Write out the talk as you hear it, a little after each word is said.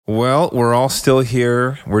Well, we're all still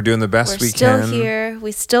here. We're doing the best we can. We're still here.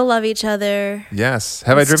 We still love each other. Yes.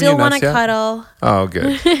 Have I driven you nuts yet? Still want to cuddle. Oh,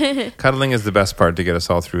 good. Cuddling is the best part to get us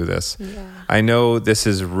all through this. Yeah. I know this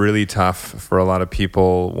is really tough for a lot of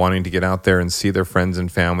people wanting to get out there and see their friends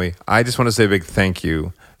and family. I just want to say a big thank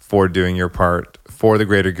you for doing your part for the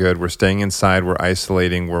greater good. We're staying inside. We're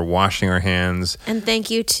isolating. We're washing our hands. And thank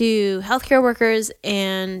you to healthcare workers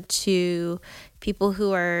and to people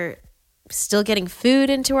who are still getting food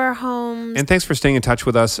into our homes. And thanks for staying in touch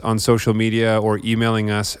with us on social media or emailing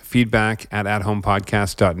us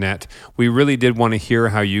feedback@athomepodcast.net. We really did want to hear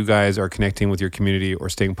how you guys are connecting with your community or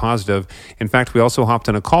staying positive. In fact, we also hopped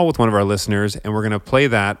on a call with one of our listeners, and we're going to play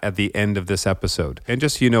that at the end of this episode. And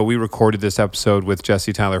just so you know, we recorded this episode with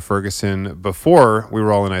Jesse Tyler Ferguson before we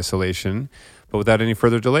were all in isolation. But without any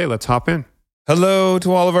further delay, let's hop in. Hello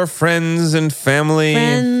to all of our friends and family.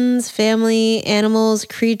 Family, animals,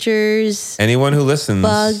 creatures. Anyone who listens.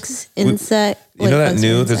 Bugs, insects.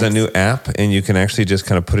 There's that new app, and you can actually just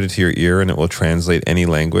kind of put it to your ear and it will translate any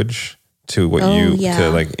language to what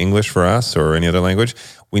to like English for us or any other language.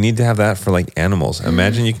 We need to have that for like animals.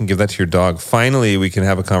 Imagine you can give that to your dog. Finally, we can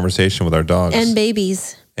have a conversation with our dogs. And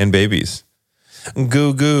babies.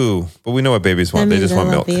 Goo goo. But we know what babies want. They just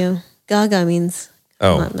want milk. You. Gaga means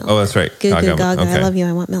Oh, that's right. Goo goo gaga. Okay. I love you.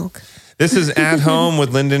 I want milk. This is At Home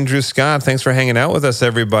with Linda and Drew Scott. Thanks for hanging out with us,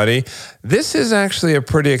 everybody. This is actually a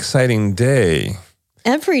pretty exciting day.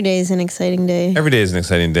 Every day is an exciting day. Every day is an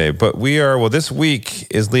exciting day. But this week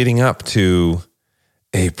is leading up to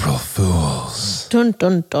April Fools. Dun,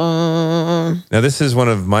 dun, dun. Now, this is one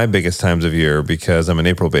of my biggest times of year because I'm an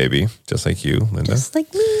April baby, just like you, Linda. Just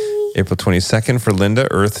like me. April 22nd for Linda,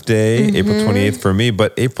 Earth Day. Mm-hmm. April 28th for me.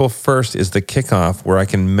 But April 1st is the kickoff where I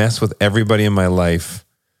can mess with everybody in my life.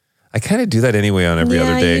 I kind of do that anyway on every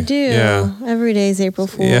other day. You do. Yeah, every day is April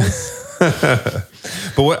Fool's. Yeah.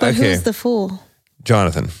 But who's the fool?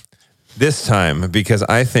 Jonathan. This time, because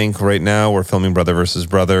I think right now we're filming Brother versus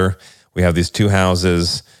Brother. We have these two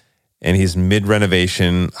houses, and he's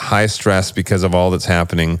mid-renovation, high stress because of all that's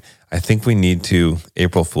happening. I think we need to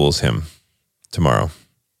April Fool's him tomorrow.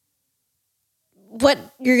 What?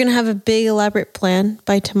 You're going to have a big elaborate plan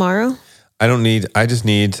by tomorrow? I know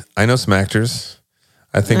some actors.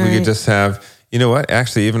 I think we could just have, you know what?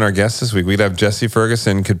 Actually, even our guest this week, we'd have Jesse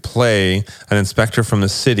Ferguson could play an inspector from the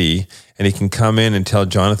city, and he can come in and tell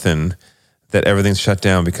Jonathan that everything's shut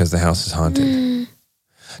down because the house is haunted.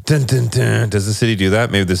 Dun, dun, dun. Does the city do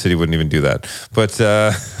that? Maybe the city wouldn't even do that. But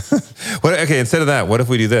instead of that, what if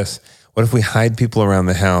we do this? What if we hide people around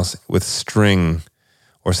the house with string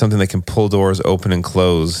or something that can pull doors open and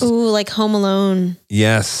close? Ooh, like Home Alone.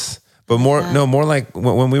 Yes. But more like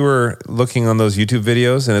when we were looking on those YouTube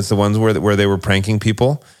videos, and it's the ones where they were pranking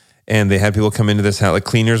people, and they had people come into this house, like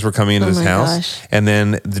cleaners were coming into this house, gosh. And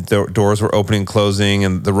then the doors were opening and closing,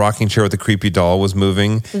 and the rocking chair with the creepy doll was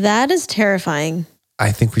moving. That is terrifying.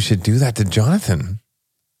 I think we should do that to Jonathan.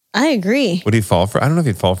 I agree. Would he fall for it? I don't know if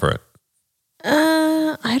he'd fall for it.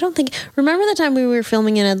 I don't think. Remember the time we were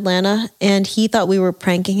filming in Atlanta, and he thought we were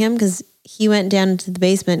pranking him because he went down into the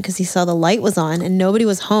basement because he saw the light was on and nobody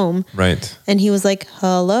was home. Right. And he was like,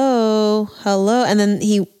 hello. And then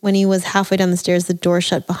when he was halfway down the stairs, the door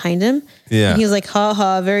shut behind him. Yeah. And he was like, ha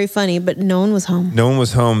ha, very funny, but no one was home. No one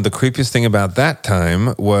was home. The creepiest thing about that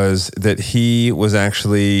time was that he was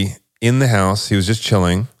actually in the house. He was just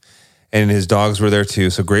chilling, and his dogs were there too.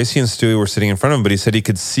 So Gracie and Stewie were sitting in front of him, but he said he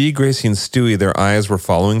could see Gracie and Stewie. Their eyes were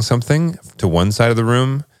following something to one side of the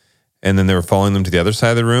room, and then they were following them to the other side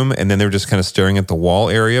of the room, and then they were just kind of staring at the wall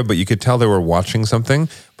area, but you could tell they were watching something,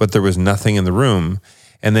 but there was nothing in the room.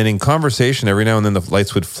 And then in conversation, every now and then the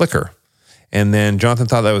lights would flicker. And then Jonathan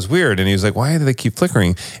thought that was weird, and he was like, why do they keep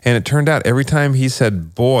flickering? And it turned out every time he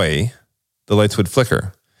said boy, the lights would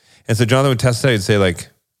flicker. And so Jonathan would test it out. He'd say like,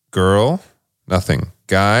 girl, nothing.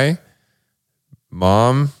 Guy,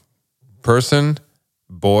 mom, person,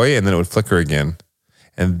 boy, and then it would flicker again.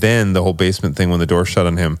 And then the whole basement thing when the door shut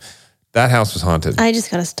on him, that house was haunted. I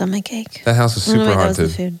just got a stomach ache. That house was super haunted.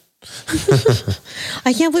 That was the food.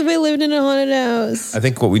 I can't believe I lived in a haunted house. I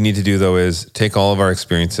think what we need to do, though, is take all of our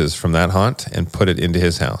experiences from that haunt and put it into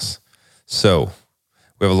his house. So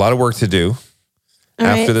we have a lot of work to do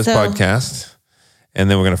after this podcast. And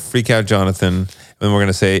then we're going to freak out Jonathan. And then we're going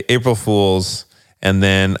to say April Fools. And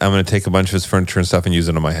then I'm going to take a bunch of his furniture and stuff and use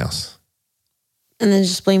it on my house. And then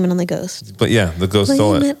just blame it on the ghost. But yeah, the ghost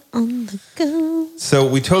stole it. Blame it on the ghost. So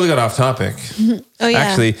we totally got off topic. Oh yeah.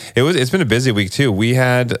 Actually, it's been a busy week too.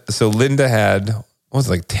 Linda had, what was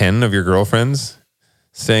it, like 10 of your girlfriends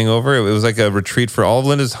staying over? It was like a retreat for all of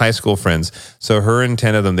Linda's high school friends. So her and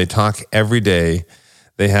 10 of them, they talk every day.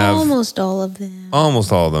 They have almost all of them.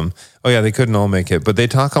 almost all of them. Oh yeah, they couldn't all make it, but they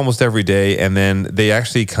talk almost every day, and then they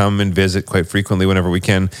actually come and visit quite frequently whenever we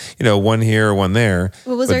can. One here, one there. It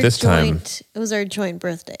was but this time, it was our joint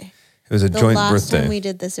birthday. it was a The joint last birthday. time we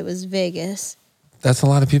did this, it was Vegas. That's a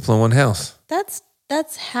lot of people in one house.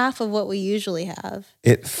 That's half of what we usually have.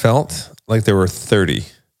 It felt like there were 30.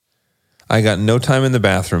 I got no time in the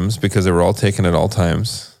bathrooms because they were all taken at all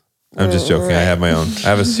times. I'm just joking. Right. I have my own. I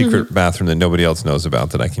have a secret bathroom that nobody else knows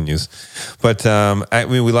about that I can use. But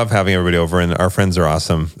we love having everybody over, and our friends are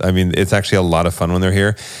awesome. I mean, it's actually a lot of fun when they're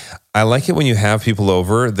here. I like it when you have people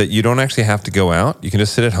over that you don't actually have to go out. You can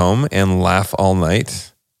just sit at home and laugh all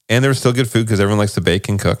night. And there's still good food because everyone likes to bake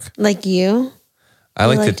and cook. Like you? I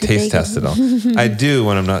like like to to taste bake test it all. I do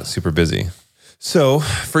when I'm not super busy. So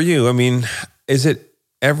for you, I mean, is it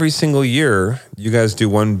every single year you guys do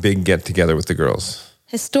one big get together with the girls?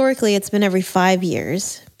 Historically, it's been every 5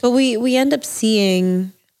 years. But we end up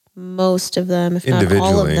seeing most of them, if not all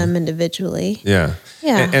of Individually. them individually. Yeah.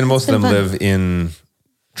 Yeah, And most of it's them been fun. live in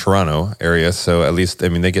Toronto area. So at least, I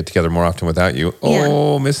mean, they get together more often without you. Yeah.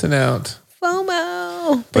 Oh, missing out.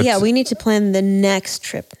 FOMO. But But- yeah, we need to plan the next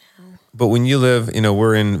trip. But when you live,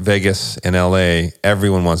 we're in Vegas and LA,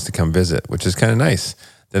 everyone wants to come visit, which is kind of nice.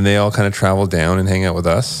 Then they all kind of travel down and hang out with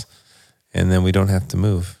us. And then we don't have to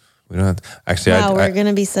move. We don't have to, actually, Wow, I we're going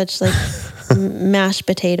to be such like mashed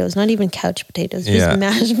potatoes, not even couch potatoes, just Yeah.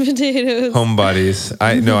 mashed potatoes. homebodies.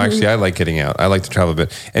 I like getting out. I like to travel a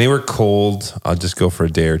bit. Anywhere cold, I'll just go for a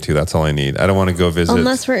day or two. That's all I need. I don't want to go visit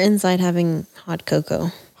Unless we're inside having hot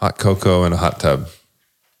cocoa. hot cocoa and a hot tub.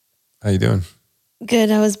 How you doing?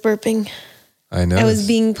 Good, I was burping. I know. I was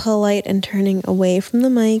being polite and turning away from the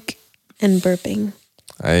mic and burping.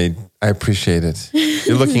 I appreciate it.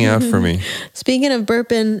 You're looking out for me. Speaking of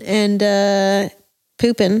burping and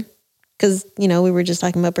pooping, because, we were just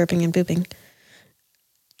talking about burping and pooping.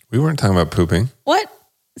 We weren't talking about pooping. What?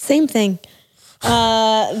 Same thing.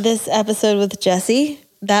 This episode with Jesse,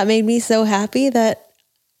 that made me so happy that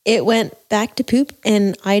it went back to poop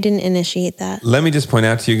and I didn't initiate that. Let me just point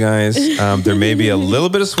out to you guys, there may be a little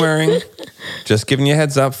bit of swearing. Just giving you a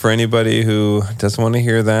heads up for anybody who doesn't want to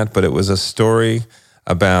hear that, but it was a story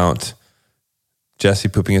about Jesse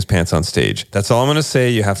pooping his pants on stage. That's all I'm going to say.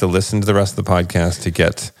 You have to listen to the rest of the podcast to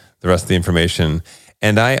get the rest of the information.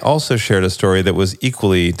 And I also shared a story that was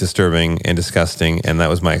equally disturbing and disgusting, and that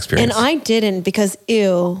was my experience. And I didn't because,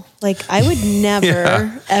 ew, like I would never,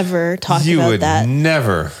 Yeah. ever talk You about would that.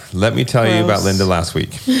 never. Let me tell you about Gross. Linda last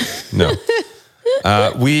week. No.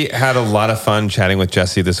 We had a lot of fun chatting with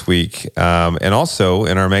Jesse this week. And also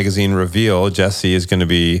in our magazine reveal, Jesse is going to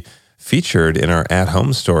be featured in our At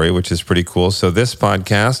Home story, which is pretty cool. So this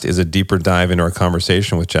podcast is a deeper dive into our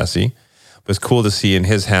conversation with Jesse. It was cool to see in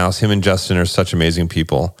his house. Him and Justin are such amazing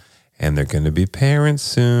people, and they're going to be parents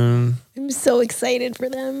soon. I'm so excited for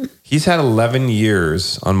them. He's had 11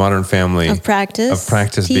 years on Modern Family Of practice?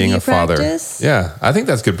 TV being a father. practice? Yeah, I think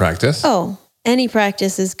that's good practice. Oh, any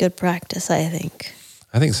practice is good practice, I think.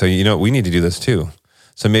 I think so. We need to do this too.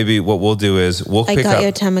 So maybe what we'll do is we'll I pick got up. you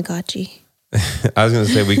a Tamagotchi. I was going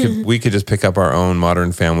to say we could just pick up our own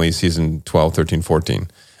Modern Family season 12, 13, 14.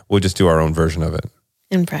 We'll just do our own version of it.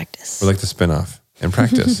 In practice. We're like the spinoff and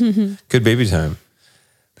practice. Good baby time.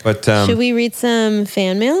 But Should we read some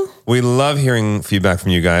fan mail? we love hearing feedback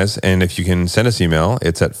from you guys. And if you can send us email,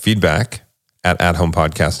 it's at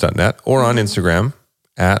feedback@athomepodcast.net or on Instagram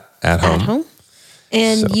at At home. home.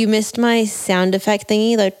 And So- you missed my sound effect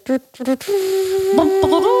thingy.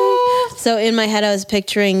 So in my head, I was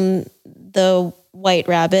picturing the white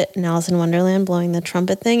rabbit in Alice in Wonderland blowing the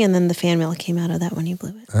trumpet thing. And then the fan mail came out of that when you blew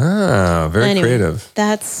it. Ah, very Anyway, creative.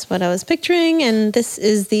 That's what I was picturing, and this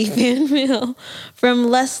is the fan mail from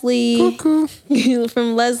Leslie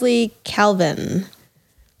from Leslie Calvin.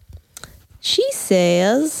 She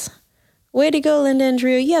says, "Way to go, Linda and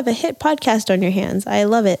Drew! You have a hit podcast on your hands. I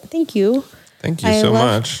love it. Thank you. Thank you I so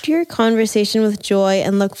loved much. your conversation with Joy,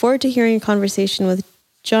 and look forward to hearing your conversation with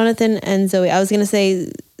Jonathan and Zoe. I was going to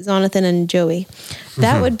say Jonathan and Joey.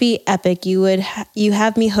 That Mm-hmm. would be epic. You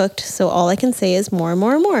have me hooked. So all I can say is more and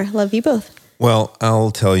more and more. Love you both." Well,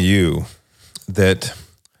 I'll tell you that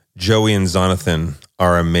Joey and Jonathan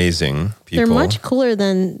are amazing people. They're much cooler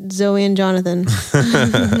than Zoe and Jonathan.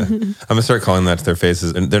 I'm gonna start calling that to their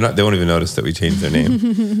faces, and they won't even notice that we changed their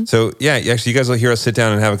name. So yeah, actually, you guys will hear us sit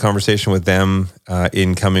down and have a conversation with them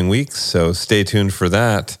in coming weeks. So stay tuned for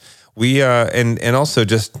that. We and also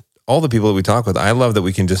just all the people that we talk with. I love that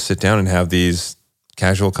we can just sit down and have these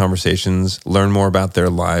casual conversations, learn more about their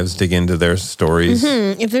lives, dig into their stories.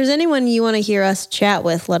 If there's anyone you want to hear us chat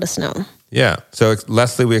with, let us know. Yeah. So,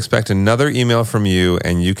 Leslie, we expect another email from you,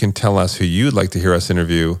 and you can tell us who you'd like to hear us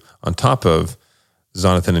interview on top of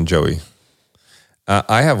Jonathan and Joey.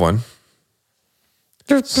 I have one.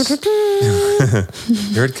 Here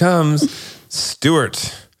it comes.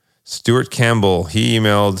 Stuart Campbell. He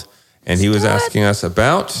emailed, and he was asking us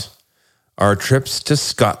about our trips to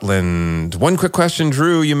Scotland. One quick question,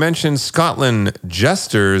 Drew. You mentioned Scotland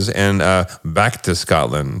jesters and back to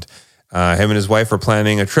Scotland. Him and his wife are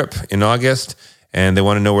planning a trip in August, and they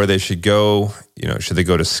want to know where they should go. Should they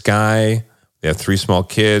go to Skye? They have 3 small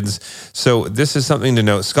kids. So this is something to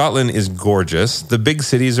note. Scotland is gorgeous. The big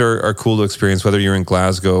cities are cool to experience, whether you're in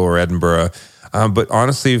Glasgow or Edinburgh. But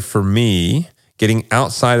honestly, for me, getting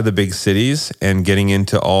outside of the big cities and getting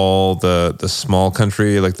into all the small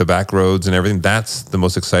country, like the back roads and everything, that's the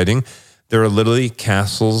most exciting. There are literally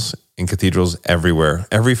castles and cathedrals everywhere.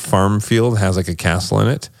 Every farm field has like a castle in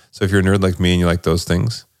it. So if you're a nerd like me and you like those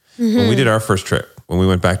things, when we did our first trip, when we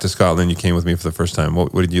went back to Scotland, you came with me for the first time.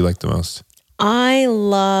 What did you like the most? I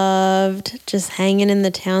loved just hanging in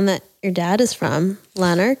the town that your dad is from,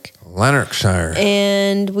 Lanarkshire.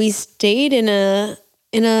 And we stayed in a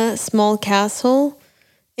small castle,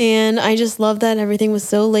 and I just loved that everything was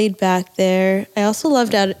so laid back there. I also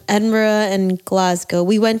loved Edinburgh and Glasgow.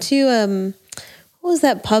 We went to what was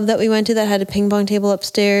that pub that we went to that had a ping pong table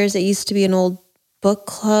upstairs? It used to be an old book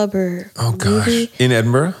club or movie. In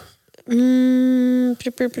Edinburgh?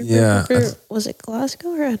 Yeah. Was it Glasgow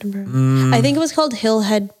or Edinburgh? I think it was called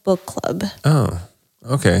Hillhead Book Club. Oh,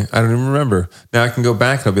 okay. I don't even remember. Now I can go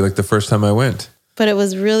back and it'll be like the first time I went. But it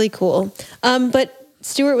was really cool. But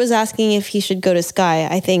Stuart was asking if he should go to Skye.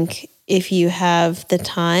 I think if you have the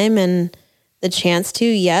time and the chance to,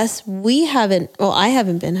 yes. We haven't. Well, I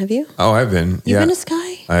haven't been. Have you? Oh, I've been. You've been to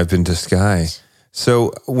Skye? I've been to Skye.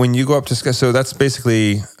 So when you go up to Skye, so that's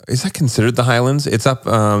basically, is that considered the Highlands? It's up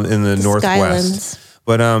in the northwest. Skylands.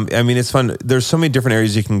 But it's fun. There's so many different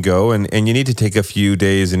areas you can go, and you need to take a few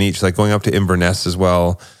days in each, like going up to Inverness as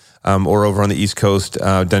well, or over on the East Coast,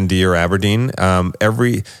 Dundee or Aberdeen.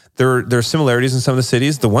 There are similarities in some of the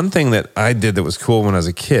cities. The one thing that I did that was cool when I was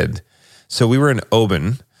a kid, so we were in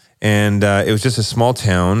Oban, and it was just a small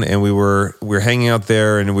town, and we were hanging out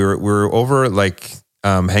there, and we were over like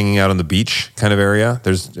hanging out on the beach kind of area.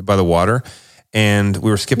 There's by the water. And we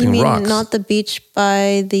were skipping you mean rocks. Not the beach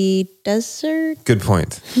by the desert? Good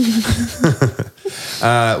point.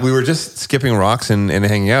 We were just skipping rocks and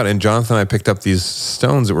hanging out. And Jonathan and I picked up these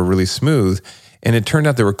stones that were really smooth. And it turned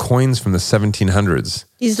out they were coins from the 1700s.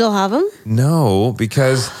 You still have them? No,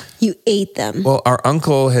 because... You ate them. Well, our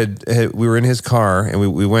uncle we were in his car and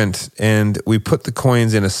we went and we put the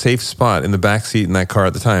coins in a safe spot in the back seat in that car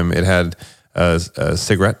at the time. It had a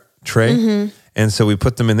cigarette tray. Mm-hmm. And so we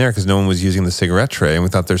put them in there because no one was using the cigarette tray and we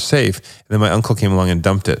thought they're safe. And then my uncle came along and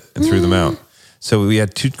dumped it and threw them out. So we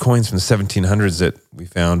had 2 coins from the 1700s that we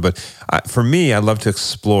found. But for me, I love to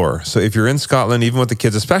explore. So if you're in Scotland, even with the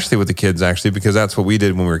kids, especially with the kids actually, because that's what we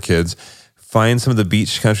did when we were kids, find some of the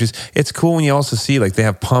beach countries. It's cool when you also see like they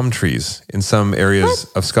have palm trees in some areas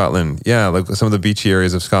of Scotland. Yeah, like some of the beachy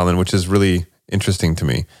areas of Scotland, which is really interesting to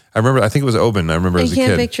me. I think it was Oban. I remember as a kid. I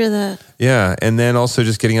can't picture that. Yeah, and then also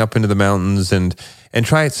just getting up into the mountains and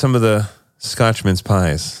try some of the Scotch mince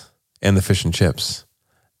pies and the fish and chips.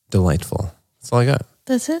 Delightful. That's all I got.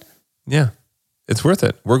 That's it? Yeah. It's worth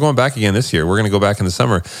it. We're going back again this year. We're going to go back in the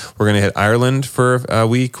summer. We're going to hit Ireland for a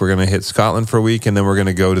week. We're going to hit Scotland for a week, and then we're going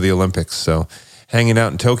to go to the Olympics. So hanging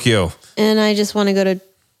out in Tokyo. And I just want to go to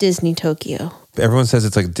Disney Tokyo. Everyone says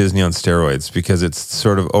it's like Disney on steroids because it's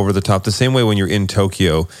sort of over the top. The same way when you're in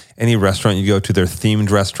Tokyo, any restaurant you go to, they're themed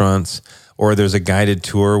restaurants, or there's a guided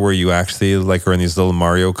tour where you actually like are in these little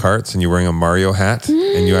Mario karts and you're wearing a Mario hat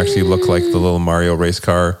and you actually look like the little Mario race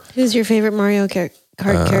car. Who's your favorite Mario Kart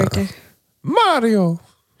character? Mario.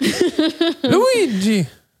 Luigi.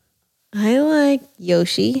 I like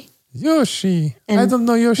Yoshi. I don't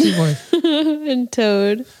know Yoshi voice. And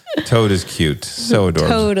Toad. Toad is cute. So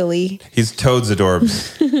adorable. Totally. He's Toad's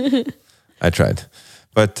adorbs. I tried.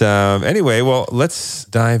 But anyway, well, let's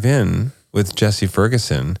dive in with Jesse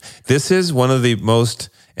Ferguson. This is one of the most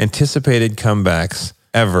anticipated comebacks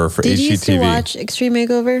ever for HGTV. Did you used to watch Extreme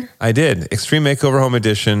Makeover? I did. Extreme Makeover Home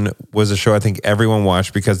Edition was a show I think everyone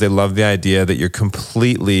watched because they love the idea that you're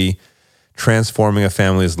completely transforming a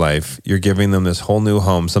family's life. You're giving them this whole new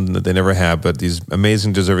home, something that they never had, but these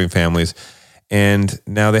amazing, deserving families. And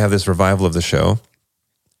now they have this revival of the show.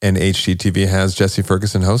 And HGTV has Jesse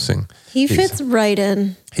Ferguson hosting. He fits right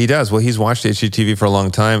in. He does. Well, he's watched HGTV for a long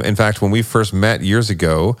time. In fact, when we first met years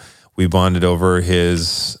ago, we bonded over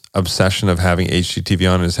his obsession of having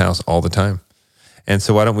HGTV on in his house all the time. And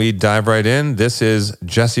so why don't we dive right in? This is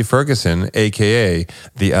Jesse Ferguson, a.k.a.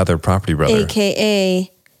 the other property brother.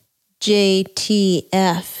 A.k.a.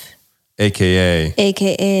 JTF. A.k.a.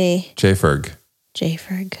 J-Ferg.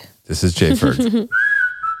 J-Ferg. This is J-Ferg.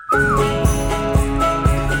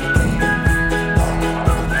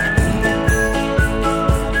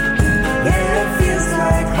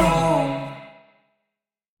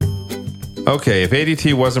 Okay, if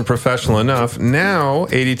ADT wasn't professional enough, now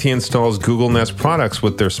ADT installs Google Nest products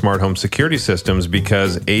with their smart home security systems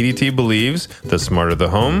because ADT believes the smarter the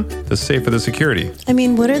home, the safer the security. I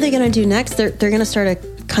mean, what are they going to do next? They're going to start a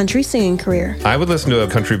country singing career. I would listen to a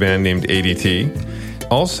country band named ADT.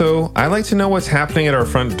 Also, I like to know what's happening at our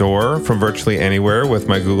front door from virtually anywhere with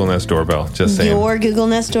my Google Nest doorbell. Just saying. Your Google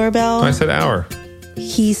Nest doorbell? I said our.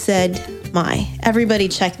 He said my. Everybody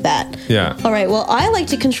check that. Yeah. All right. Well, I like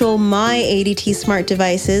to control my ADT smart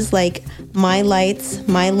devices like my lights,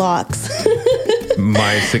 my locks.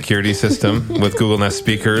 My security system with Google Nest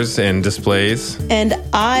speakers and displays. And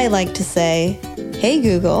I like to say, hey,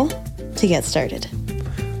 Google, to get started.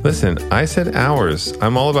 Listen, I said ours.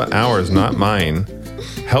 I'm all about ours, not mine.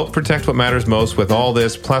 Help protect what matters most with all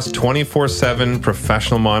this, plus 24/7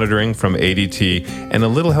 professional monitoring from ADT and a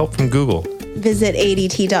little help from Google. Visit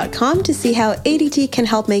ADT.com to see how ADT can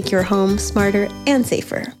help make your home smarter and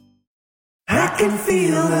safer. I can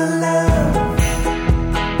feel the love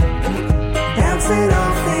bouncing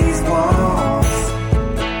off these walls,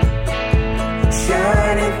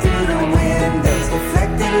 shining through the windows,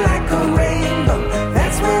 reflecting like a rainbow.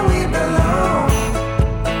 That's where we belong.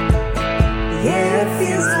 Yeah, it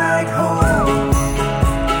feels like home.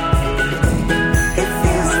 It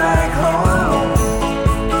feels like home.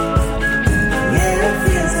 Yeah, it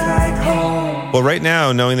feels like home. Well, right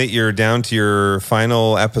now, knowing that you're down to your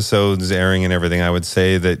final episodes airing and everything, I would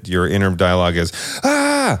say that your inner dialogue is,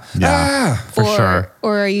 For sure.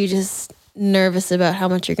 Or are you just nervous about how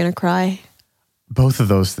much you're going to cry? Both of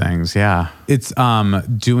those things, yeah. It's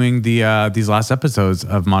doing these last episodes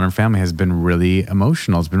of Modern Family has been really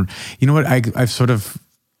emotional. It's been, you know what, I've sort of,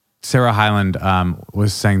 Sarah Hyland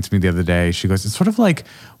was saying to me the other day, she goes, it's sort of like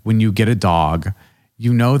when you get a dog,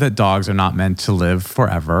 you know that dogs are not meant to live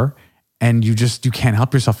forever. And you can't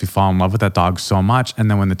help yourself. You fall in love with that dog so much.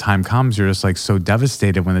 And then when the time comes, you're just like so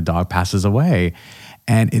devastated when the dog passes away.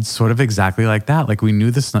 And it's sort of exactly like that. Like we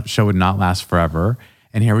knew this show would not last forever.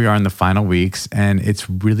 And here we are in the final weeks. And it's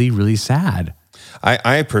really, really sad.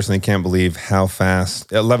 I personally can't believe how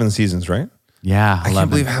fast, 11 seasons, right? Yeah. 11. I can't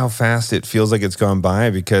believe how fast it feels like it's gone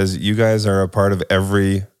by because you guys are a part of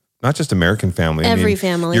every, not just American family. Every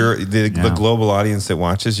family. You're the global audience that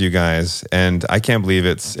watches you guys. And I can't believe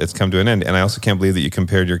it's come to an end. And I also can't believe that you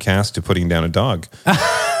compared your cast to putting down a dog.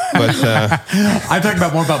 But I'm talking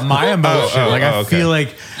about more about my emotion. I feel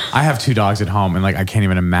like I have 2 dogs at home and like I can't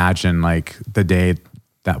even imagine like the day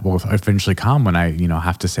that will eventually come when I,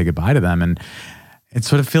 have to say goodbye to them. And it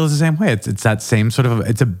sort of feels the same way. It's that same sort of,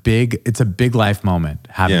 it's a big life moment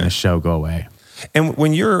having the show go away. And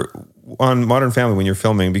when you're on Modern Family, when you're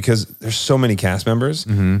filming, because there's so many cast members,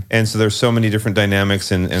 and so there's so many different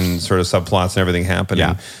dynamics and sort of subplots and everything happening.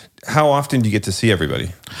 Yeah. How often do you get to see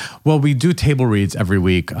everybody? Well, we do table reads every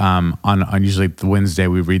week. On usually the Wednesday,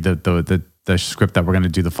 we read the script that we're going to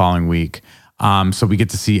do the following week. So we get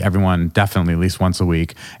to see everyone definitely at least once a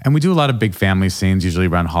week. And we do a lot of big family scenes, usually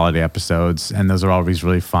around holiday episodes. And those are always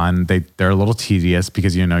really fun. They're a little tedious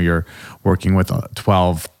because, you're working with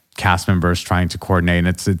 12 cast members trying to coordinate,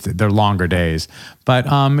 and they're longer days. But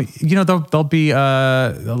there'll be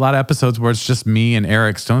a lot of episodes where it's just me and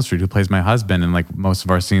Eric Stone Street, who plays my husband, and like most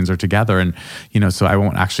of our scenes are together. And so I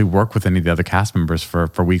won't actually work with any of the other cast members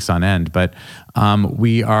for weeks on end. But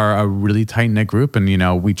we are a really tight knit group, and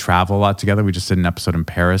we travel a lot together. We just did an episode in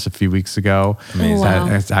Paris a few weeks ago. Amazing.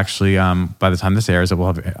 Wow. It's actually by the time this airs, it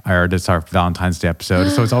will have aired. It's our Valentine's Day episode,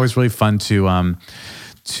 so it's always really fun to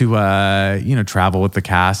travel with the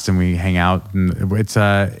cast, and we hang out, and it's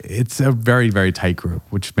a very, very tight group,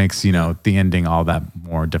 which makes the ending all that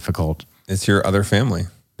more difficult. It's your other family.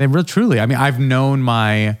 They really, truly. I mean, I've known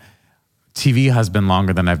my TV husband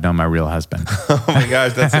longer than I've known my real husband. Oh my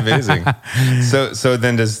gosh, that's amazing. So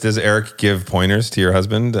then does Eric give pointers to your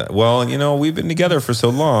husband? Well, we've been together for so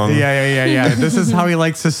long. Yeah. This is how he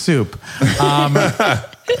likes his soup.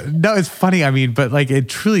 No, it's funny. I mean, but like it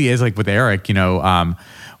truly is like with Eric,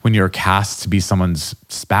 when you're cast to be someone's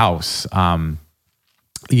spouse,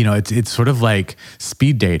 it's sort of like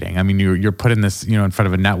speed dating. I mean, you're put in this, in front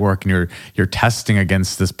of a network, and you're testing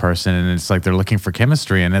against this person, and it's like they're looking for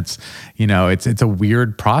chemistry, and it's a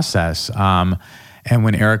weird process. And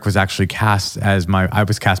when Eric was actually cast I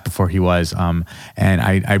was cast before he was, and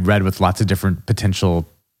I read with lots of different potential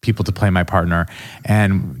people to play my partner,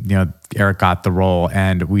 and Eric got the role,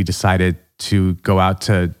 and we decided to go out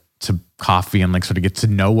to coffee and like sort of get to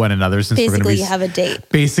know one another since Basically, we're going to have a date.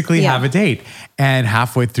 Basically, Yeah. have a date. And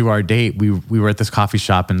halfway through our date, we were at this coffee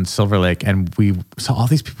shop in Silver Lake, and we saw all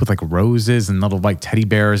these people with like roses and little white teddy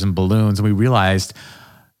bears and balloons, and we realized,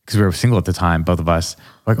 because we were single at the time, both of us,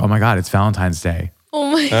 like, oh my God, it's Valentine's Day.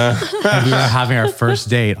 Oh my And we were having our first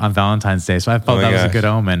date on Valentine's Day, so I felt Oh my that was a gosh. good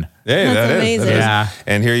omen. Yeah, That's that is. amazing. That is. Yeah.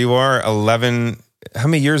 And here you are, 11. How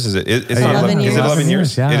many years is it? Is it 11 Is it 11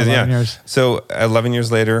 years? Yeah, It is, 11 years. So 11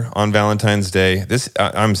 years later on Valentine's Day,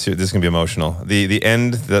 I'm serious, this is gonna be emotional. The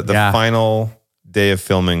end, the Yeah. final day of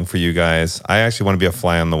filming for you guys. I actually want to be a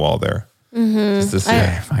fly on the wall there. Just to see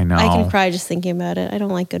it. I know. I can cry just thinking about it. I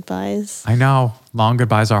don't like goodbyes. I know. Long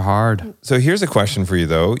goodbyes are hard. So here's a question for you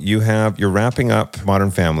though. You're wrapping up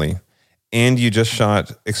Modern Family, and you just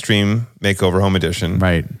shot Extreme Makeover Home Edition,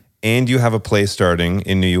 Right. and you have a play starting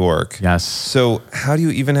in New York. Yes. So how do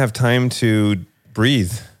you even have time to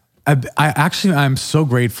breathe? I'm so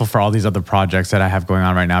grateful for all these other projects that I have going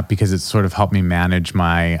on right now, because it's sort of helped me manage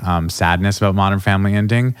my sadness about Modern Family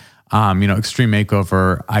ending. Extreme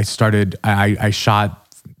Makeover, I shot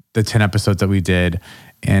the 10 episodes that we did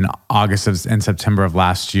in August and September of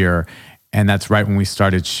last year. And that's right when we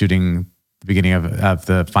started shooting the beginning of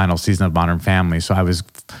the final season of Modern Family. So I was,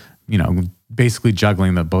 basically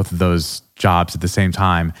juggling both of those jobs at the same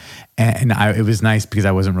time. And it was nice because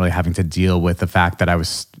I wasn't really having to deal with the fact that I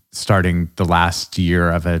was starting the last year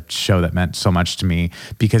of a show that meant so much to me,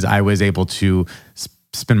 because I was able to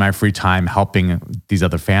spend my free time helping these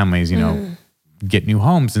other families, get new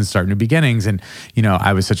homes and start new beginnings. And,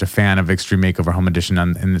 I was such a fan of Extreme Makeover Home Edition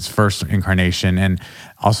in its first incarnation, and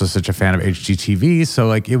also such a fan of HGTV. So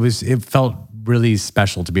like it felt really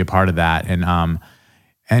special to be a part of that. And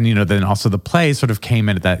then also the play sort of came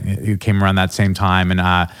around that same time.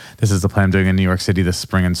 And this is the play I'm doing in New York City this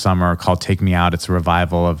spring and summer called Take Me Out. It's a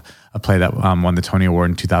revival of a play that won the Tony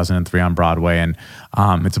Award in 2003 on Broadway. And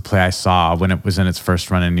it's a play I saw when it was in its first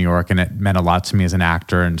run in New York. And it meant a lot to me as an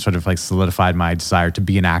actor, and sort of like solidified my desire to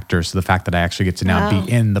be an actor. So the fact that I actually get to now Wow. be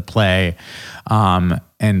in the play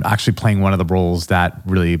and actually playing one of the roles that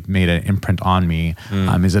really made an imprint on me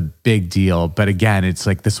is a big deal. But again, it's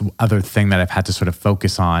like this other thing that I've had to sort of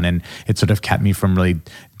focus on, and it sort of kept me from really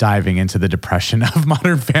diving into the depression of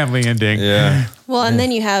Modern Family ending. Yeah. Well, and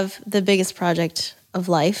then you have the biggest project of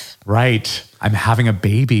life. Right. I'm having a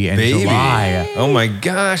baby in July. Oh my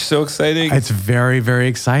gosh, so exciting. It's very, very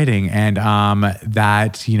exciting. And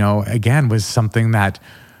that, again, was something that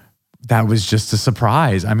was just a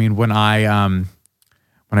surprise. I mean, when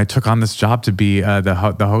I took on this job to be the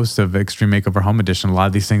host of Extreme Makeover Home Edition, a lot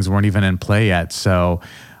of these things weren't even in play yet. So,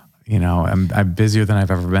 I'm busier than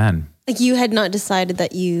I've ever been. Like you had not decided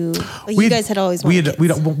that you guys had always wanted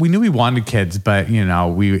kids. We knew we wanted kids, but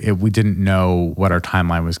we didn't know what our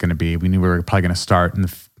timeline was going to be. We knew we were probably going to start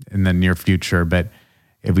in the near future, but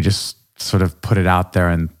we just sort of put it out there,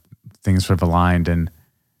 and things sort of aligned. And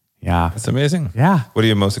yeah, That's amazing. yeah. What are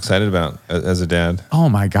you most excited about as a dad? Oh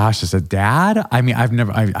my gosh, as a dad? I mean, I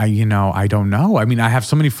don't know. I mean, I have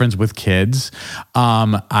so many friends with kids.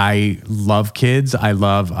 I love kids. I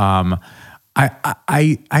love,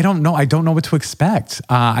 I don't know. I don't know what to expect.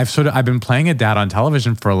 I've been playing a dad on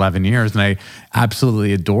television for 11 years, and I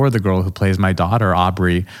absolutely adore the girl who plays my daughter,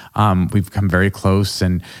 Aubrey. We've become very close,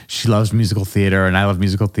 and she loves musical theater, and I love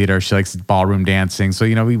musical theater. She likes ballroom dancing. So,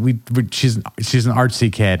 she's an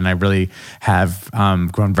artsy kid, and I really have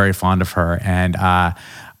grown very fond of her. And I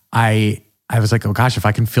was like, oh gosh, if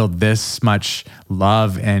I can feel this much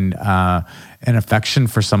love and affection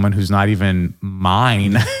for someone who's not even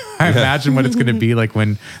mine, I imagine what it's going to be like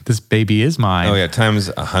when this baby is mine. Oh yeah,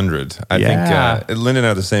 times 100. I Yeah. think Linda and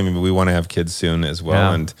I are the same. We want to have kids soon as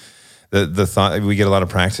well, Yeah. and the thought, we get a lot of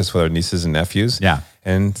practice with our nieces and nephews. Yeah.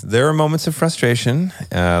 and there are moments of frustration,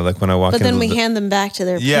 like when I walk. But then into we hand them back to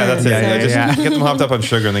their Yeah, that's parents. it. Yeah, I just yeah. get them hopped up on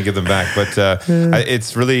sugar and then give them back. But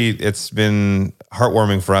it's been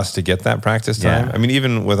heartwarming for us to get that practice time. Yeah. I mean,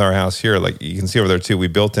 even with our house here, like you can see over there too, we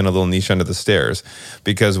built in a little niche under the stairs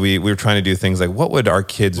because we were trying to do things like what would our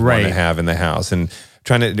kids want Right. to have in the house, and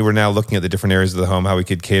we're now looking at the different areas of the home, how we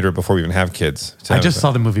could cater it before we even have kids. I just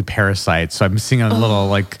saw the movie Parasite, so I'm seeing a little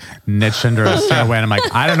like niche under a stairway, and I'm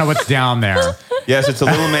like, I don't know what's down there. Yes, it's a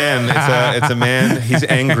little man. It's a man. He's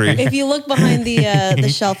angry. If you look behind the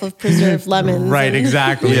shelf of preserved lemons. Right, and-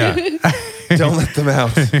 exactly. Yeah. Don't let them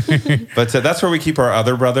out. But that's where we keep our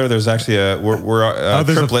other brother. There's actually we're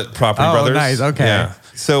there's a- triplet property Oh, brothers. nice. Okay. Yeah.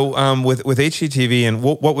 So with HGTV, and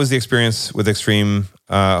what was the experience with Extreme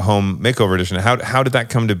Home Makeover Edition? How did that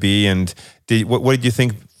come to be? And what did you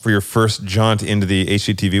think for your first jaunt into the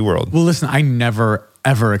HGTV world? Well, listen, I never,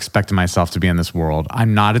 ever expected myself to be in this world.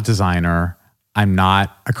 I'm not a designer. I'm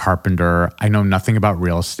not a carpenter. I know nothing about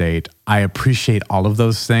real estate. I appreciate all of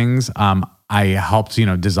those things. I helped,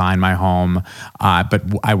 design my home, but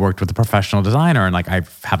I worked with a professional designer, and like I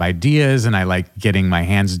have ideas and I like getting my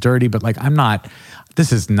hands dirty, but like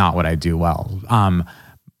this is not what I do well.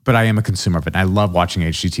 But I am a consumer of it. And I love watching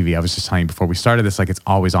HGTV. I was just telling you before we started this, like it's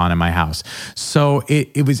always on in my house. So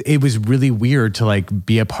it was really weird to like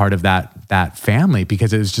be a part of that family,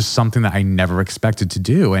 because it was just something that I never expected to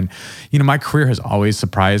do. And, my career has always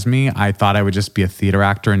surprised me. I thought I would just be a theater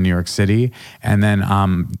actor in New York City. And then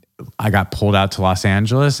I got pulled out to Los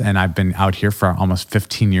Angeles, and I've been out here for almost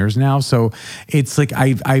 15 years now. So it's like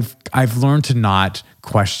I've learned to not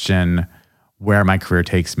question where my career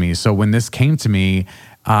takes me. So when this came to me,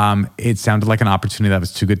 it sounded like an opportunity that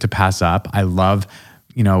was too good to pass up. I love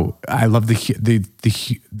there's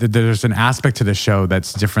an aspect to the show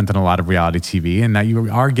that's different than a lot of reality TV, and that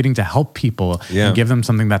you are getting to help people and give them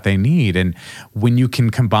something that they need. And when you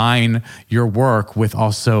can combine your work with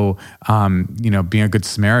also, being a good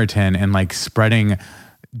Samaritan and like spreading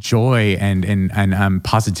joy and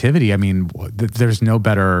positivity, I mean, there's no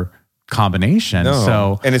better combination.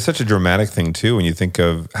 No. And it's such a dramatic thing too. When you think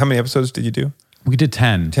of how many episodes did you do? We did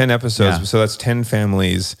 10 episodes. Yeah. So that's 10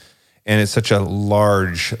 families. And it's such a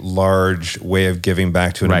large way of giving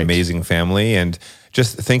back to an amazing family. And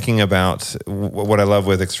just thinking about what I love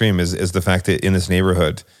with Extreme is the fact that in this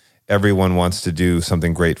neighborhood, everyone wants to do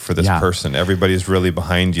something great for this person. Everybody's really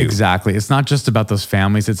behind you. Exactly. It's not just about those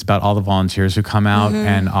families. It's about all the volunteers who come out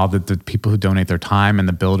and all the people who donate their time, and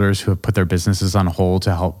the builders who have put their businesses on hold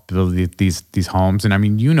to help build these homes. And I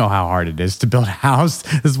mean, you know how hard it is to build a house.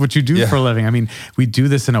 This is what you do for a living. I mean, we do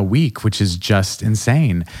this in a week, which is just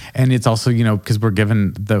insane. And it's also, because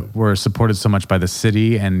we're supported so much by the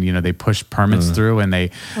city, and, they push permits through, and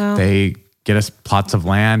they get us plots of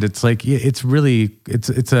land. It's like, it truly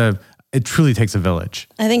takes a village.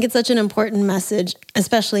 I think it's such an important message,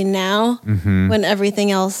 especially now when everything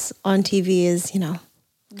else on TV is,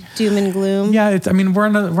 doom and gloom. Yeah, we're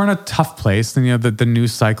in a tough place, and the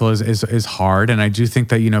news cycle is hard. And I do think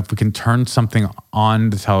that if we can turn something on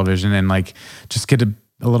the television and like just get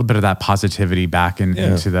a little bit of that positivity back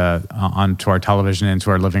into onto our television,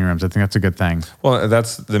 into our living rooms, I think that's a good thing. Well,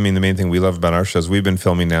 that's the main thing we love about our shows. We've been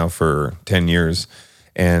filming now for 10 years,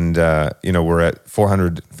 and we're at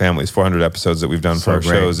 400 families, 400 episodes that we've done for our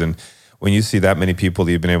shows. And when you see that many people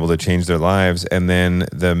that you've been able to change their lives, and then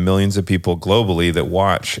the millions of people globally that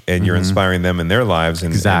watch, and you're inspiring them in their lives,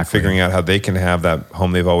 and figuring out how they can have that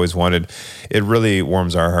home they've always wanted, it really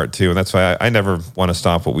warms our heart too. And that's why I never want to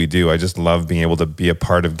stop what we do. I just love being able to be a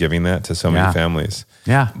part of giving that to so many families.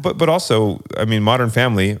 Yeah. But also, Modern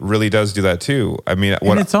Family really does do that too. In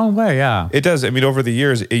its own way, yeah. It does. Over the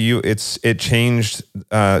years, it changed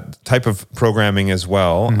type of programming as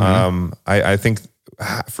well. I think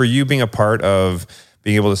for you being a part of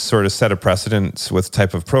being able to sort of set a precedence with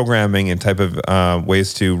type of programming and type of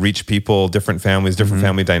ways to reach people, different families, different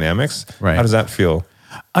family dynamics. Right. How does that feel?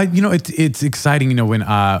 It's exciting.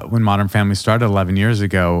 When Modern Family started 11 years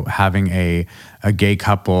ago, having a gay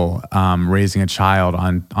couple raising a child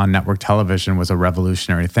on network television was a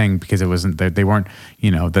revolutionary thing, because it wasn't they weren't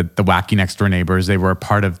the wacky next door neighbors. They were a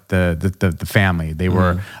part of the family. They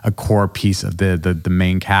were a core piece of the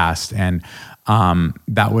main cast, and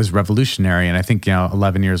that was revolutionary. And I think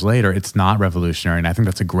 11 years later, it's not revolutionary, and I think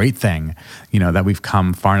that's a great thing. That we've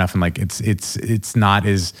come far enough, and like it's not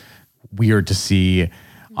as weird to see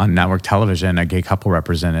on network television a gay couple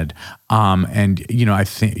represented. And I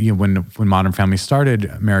think when Modern Family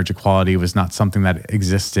started, marriage equality was not something that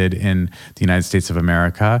existed in the United States of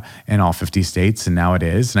America in all 50 states, and now it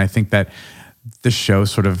is. And I think that the show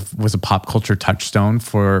sort of was a pop culture touchstone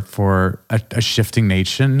for a shifting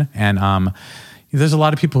nation. And there's a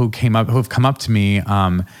lot of people who have come up to me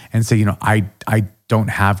and say, I don't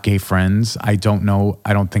have gay friends. I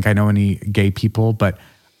don't think I know any gay people, but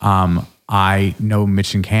I know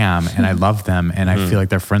Mitch and Cam, and I love them, and I feel like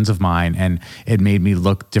they're friends of mine, and it made me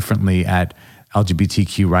look differently at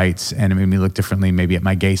LGBTQ rights, and it made me look differently maybe at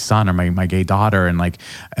my gay son or my gay daughter. And like,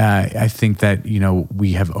 I think that,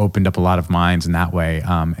 we have opened up a lot of minds in that way.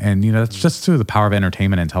 And, that's just through the power of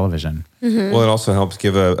entertainment and television. Well, it also helps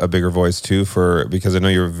give a bigger voice too, because I know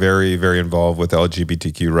you're very, very involved with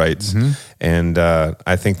LGBTQ rights. And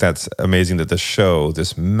I think that's amazing that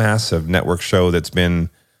this massive network show that's been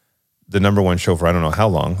the number one show for I don't know how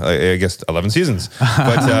long. I guess 11 seasons.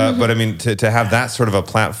 But I mean, to have that sort of a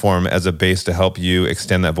platform as a base to help you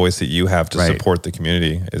extend that voice that you have to support the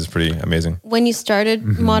community is pretty amazing. When you started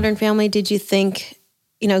Modern Family, did you think,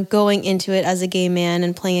 going into it as a gay man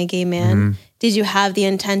and playing a gay man, did you have the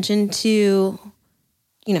intention to,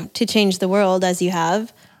 to change the world as you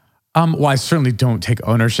have? Well, I certainly don't take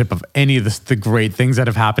ownership of any of the great things that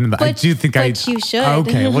have happened. I do think but you should.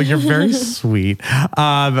 Okay, well, you're very sweet.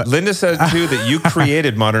 Linda said too that you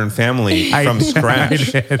created Modern Family from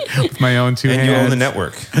scratch. I did, with my own two hands. And you own the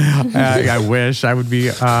network. I wish I would be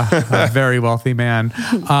a very wealthy man.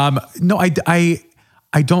 No,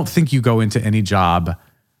 I don't think you go into any job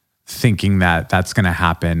thinking that that's going to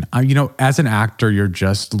happen. As an actor, you're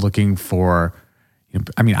just looking for,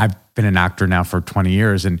 I've been an actor now for 20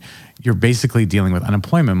 years and you're basically dealing with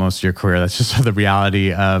unemployment most of your career. That's just the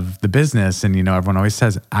reality of the business. And, everyone always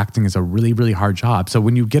says acting is a really, really hard job. So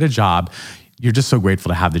when you get a job, you're just so grateful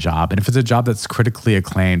to have the job. And if it's a job that's critically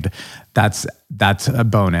acclaimed, that's a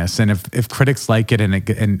bonus. And if critics like it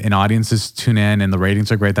and audiences tune in and the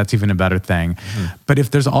ratings are great, that's even a better thing. But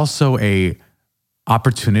if there's also a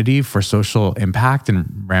opportunity for social impact and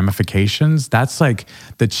ramifications, that's like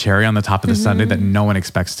the cherry on the top of the sundae that no one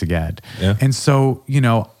expects to get. Yeah. And so,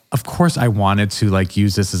 of course I wanted to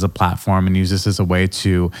use this as a platform and use this as a way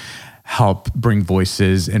to help bring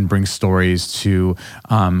voices and bring stories to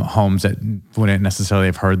homes that wouldn't necessarily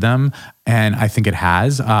have heard them. And I think it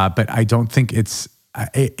has, but I don't think it's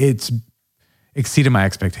exceeded my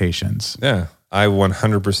expectations. Yeah. I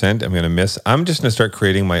 100% am going to miss. I'm just going to start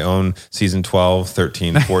creating my own season 12,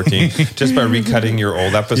 13, 14, just by recutting your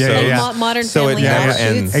old episodes. Modern Family never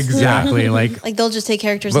ends. Exactly. Like they'll just take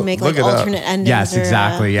characters and make alternate endings. Yes,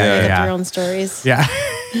 exactly. Their own stories. Yeah.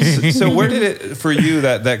 So where did it, for you,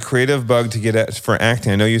 that creative bug to get at for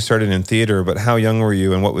acting? I know you started in theater, but how young were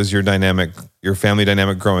you and what was your family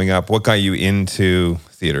dynamic growing up? What got you into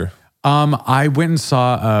theater? I went and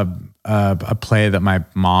saw a play that my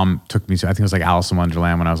mom took me to. I think it was Alice in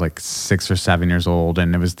Wonderland when I was 6 or 7 years old.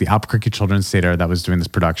 And it was the Albuquerque Children's Theater that was doing this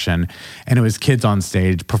production. And it was kids on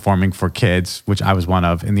stage performing for kids, which I was one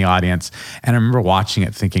of in the audience. And I remember watching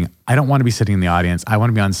it thinking, I don't want to be sitting in the audience. I want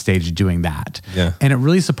to be on stage doing that. Yeah. And it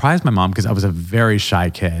really surprised my mom because I was a very shy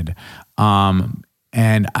kid.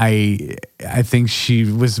 And I think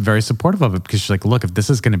she was very supportive of it because she's like, look, if this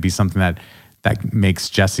is going to be something that makes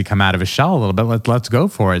Jesse come out of his shell a little bit, let's go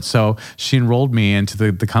for it. So she enrolled me into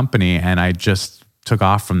the company and I just took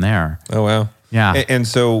off from there. Oh, wow. Yeah. And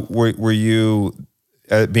so were you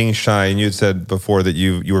being shy, and you had said before that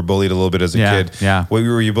you were bullied a little bit as a kid. Yeah.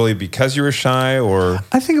 Were you bullied because you were shy or?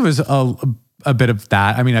 I think it was a bit of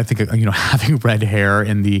that. I mean, I think, having red hair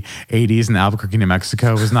in the 80s in Albuquerque, New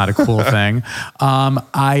Mexico was not a cool thing.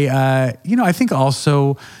 I think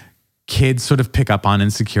also kids sort of pick up on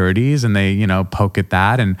insecurities and they, poke at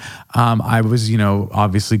that. And I was,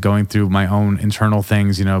 obviously going through my own internal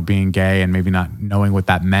things, being gay and maybe not knowing what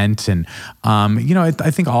that meant. And,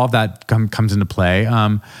 I think all of that comes into play.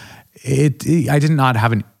 I did not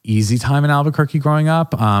have an easy time in Albuquerque growing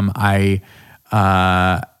up.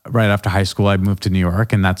 Right after high school, I moved to New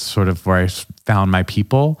York, and that's sort of where I found my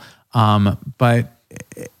people. But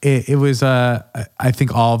it was, I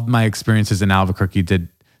think all of my experiences in Albuquerque did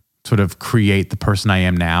sort of create the person I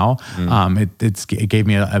am now. It gave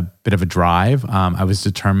me a bit of a drive. I was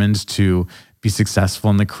determined to be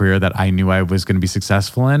successful in the career that I knew I was going to be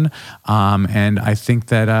successful in. And I think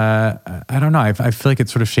that, I don't know, I feel like it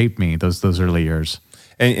sort of shaped me those early years.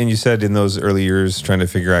 And you said in those early years, trying to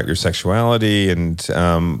figure out your sexuality and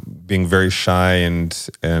being very shy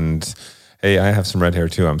and hey, I have some red hair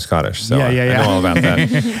too. I'm Scottish, so I know all about that.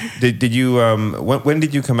 Did you? When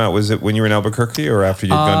did you come out? Was it when you were in Albuquerque or after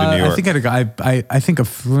you'd gone to New York? I think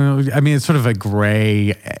it's sort of a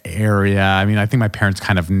gray area. I mean, I think my parents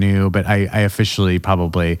kind of knew, but I officially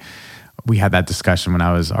we had that discussion when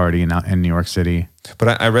I was already in New York City.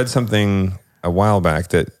 But I read something a while back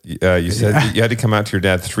that you said that you had to come out to your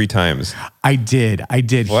dad 3 times. I did.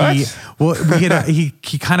 What?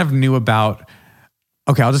 He kind of knew about.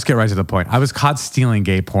 Okay, I'll just get right to the point. I was caught stealing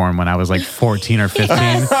gay porn when I was 14 or 15.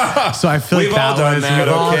 So I feel we've all done it.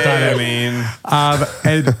 I mean,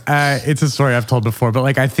 and it's a story I've told before,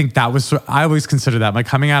 but I think that was, I always consider that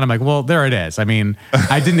coming out. I'm like, well, there it is. I mean,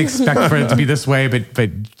 I didn't expect for it to be this way, but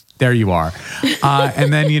there you are.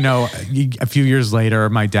 And then, a few years later,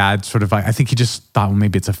 my dad sort of, I think he just thought, well,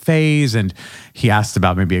 maybe it's a phase. And he asked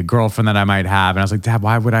about maybe a girlfriend that I might have. And I was like, Dad,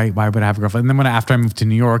 why would I have a girlfriend? And then after I moved to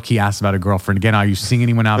New York, he asked about a girlfriend again. Are you seeing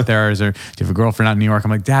anyone out there? Do you have a girlfriend out in New York?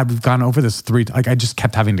 I'm like, Dad, we've gone over this 3 times. I just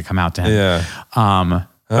kept having to come out to him. Yeah.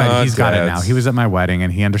 But he's got it now. dads. He was at my wedding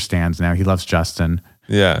and he understands now. He loves Justin.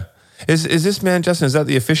 Yeah. Is this man, Justin, is that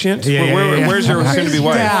the officiant? Yeah, Where's your soon-to-be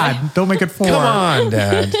wife? Dad, don't make it 4. Come on,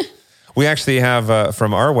 Dad. We actually have,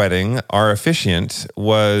 from our wedding, our officiant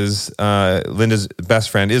was Linda's best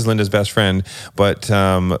friend, but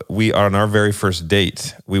we, on our very first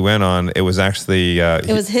date, we went on, it was actually...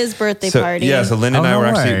 It was his birthday party. Yeah, so Linda and I no were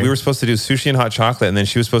actually, way. we were supposed to do sushi and hot chocolate, and then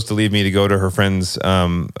she was supposed to leave me to go to her friend's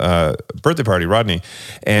birthday party, Rodney.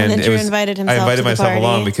 And then it Drew was, invited I himself invited to the myself party.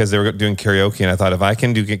 along because they were doing karaoke, and I thought if I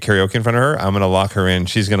can do karaoke in front of her, I'm going to lock her in.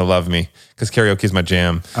 She's going to love me because karaoke is my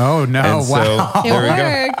jam. Oh, no. And so Wow. It there we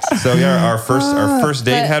worked. go. So yeah, our first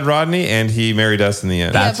date But- had Rodney, and he married us in the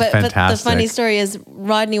end. That's But the fantastic. funny story is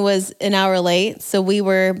Rodney was an hour late, so we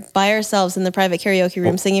were by ourselves in the private karaoke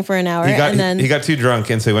room singing for an hour, he got and then he got too drunk,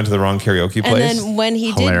 and so he went to the wrong karaoke and place. then when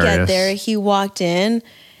he did Hilarious. get there, he walked in.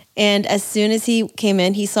 And as soon as he came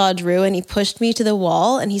in, he saw Drew and he pushed me to the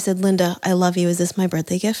wall and he said, "Linda, I love you. Is this my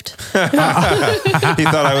birthday gift?" He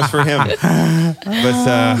thought I was for him,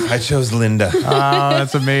 but I chose Linda. Oh,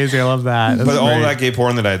 that's amazing. I love that. That's But all great. that gay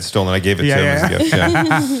porn that I had stolen, I gave it to him as a gift.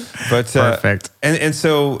 Yeah. But Perfect. And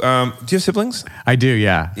so, do you have siblings? I do,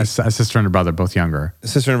 yeah. A sister and a brother, both younger. A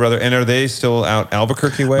sister and brother, and are they still out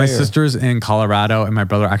Albuquerque way? My or- sister's in Colorado, and my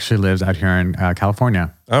brother actually lives out here in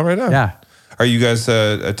California. Oh, right on. Yeah. Are you guys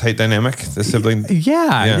a tight dynamic? The sibling?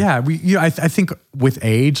 Yeah. We, I think with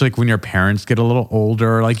age, like when your parents get a little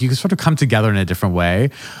older, like you can sort of come together in a different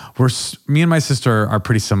way. Me and my sister are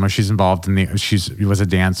pretty similar. She's involved in she was a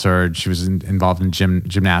dancer. She was involved in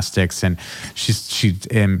gymnastics, and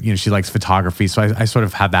she likes photography. So I sort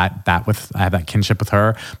of have I have that kinship with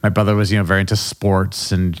her. My brother was very into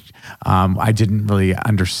sports, and I didn't really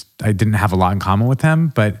I didn't have a lot in common with him.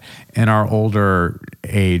 But in our older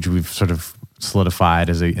age, we've sort of solidified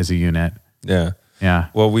as a unit. Yeah. Yeah.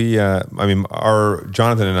 Well, our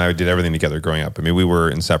Jonathan and I did everything together growing up. I mean, we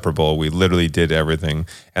were inseparable. We literally did everything.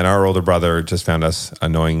 And our older brother just found us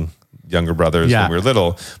annoying younger brothers Yeah. when we were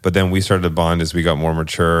little. But then we started to bond as we got more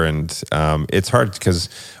mature. And it's hard because,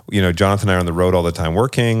 Jonathan and I are on the road all the time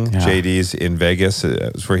working. Yeah. JD's in Vegas,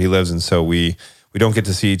 is where he lives. And so we don't get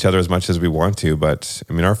to see each other as much as we want to. But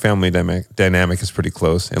I mean, our family dynamic is pretty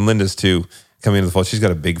close. And Linda's too. Coming into the fold, she's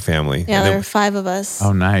got a big family. Yeah, And there then- are 5 of us.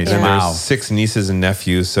 Oh, nice. and Wow. there's 6 nieces and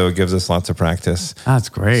nephews, so it gives us lots of practice. That's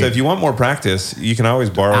great. So if you want more practice, you can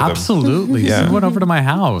always borrow them. Absolutely. Yeah. Send one over to my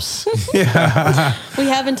house. We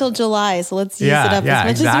have until July, so let's use it up as much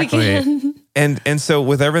exactly. as we can. And so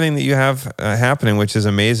with everything that you have happening, which is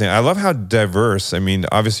amazing, I love how diverse. I mean,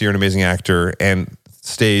 obviously you're an amazing actor and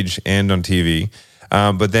stage and on TV.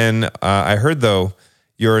 But then I heard though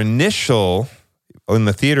your initial in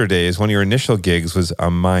the theater days, one of your initial gigs was a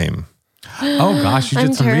mime. Oh gosh, you I'm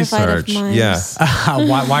did some terrified research. of mimes. Yeah.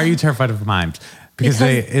 Why are you terrified of mimes? Because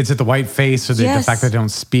is it the white face or the Yes. fact that they don't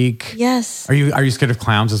speak? Yes. Are you scared of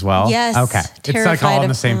clowns as well? Yes. Okay. It's like Terrified all in of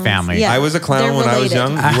the same clowns. family. Yeah. I was a clown They're when I was related.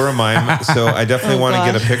 young. You were a mime, so I definitely Oh, want to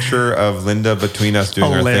get gosh. a picture of Linda between us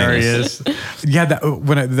doing our things. Hilarious. Yeah,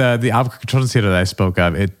 when the Albuquerque Children's Theater that I spoke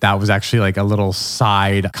of, that was actually like a little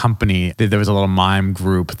side company. There was a little mime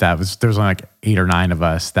group there was only like 8 or 9 of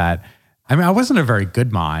us that. I mean, I wasn't a very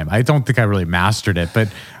good mime. I don't think I really mastered it, but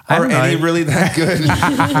I Are don't know. any really that good?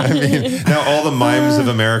 I mean, now all the mimes of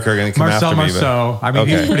America are going to come Marcel after me. Marceau. I mean,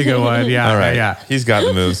 he's Okay. a pretty good one. Yeah, All right. yeah. He's got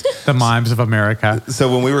the moves. The mimes of America. So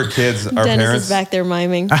when we were kids, our Dennis parents. is back there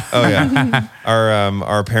miming. Oh yeah,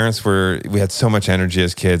 our parents we had so much energy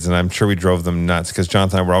as kids, and I'm sure we drove them nuts because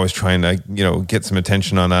Jonathan and I were always trying to get some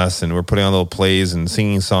attention on us, and we're putting on little plays and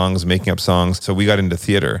singing songs, making up songs. So we got into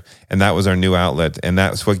theater, and that was our new outlet, and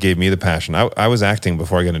that's what gave me the passion. I was acting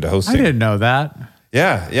before I got into I hosting. didn't know that.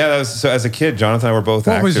 Yeah. That was so. As a kid, Jonathan and I were both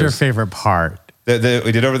What actors. was your favorite part? that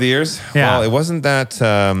we did over the years? Yeah. Well, it wasn't that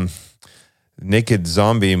naked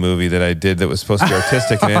zombie movie that I did that was supposed to be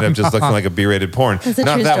artistic and ended up just looking like a B-rated porn. That's a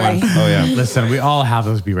Not true that story. one. Oh yeah. Listen, we all have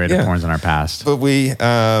those B-rated Yeah. porns in our past. But we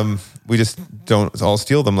just don't all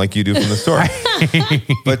steal them like you do from the store.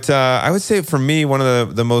 But I would say for me, one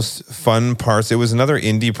of the most fun parts, it was another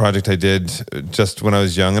indie project I did just when I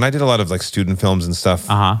was young. And I did a lot of like student films and stuff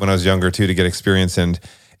when I was younger too to get experience. And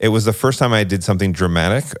it was the first time I did something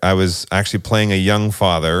dramatic. I was actually playing a young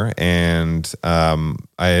father, and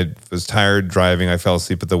was tired driving. I fell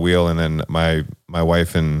asleep at the wheel, and then my my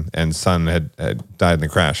wife and son had died in the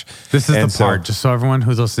crash. This is And the part, just so everyone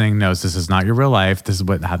who's listening knows, this is not your real life. This is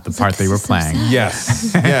the part that you were playing.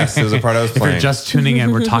 Yes, it was a part I was If playing. you're just tuning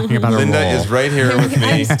in, we're talking about a Linda role. is right here with me.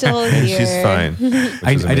 I'm still and here. she's fine.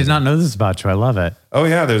 I did not know this about you. I love it. Oh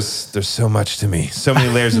yeah, there's so much to me. So many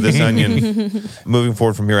layers of this onion. Moving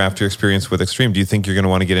forward from here after your experience with Extreme, do you think you're going to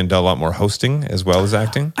want to get into a lot more hosting as well as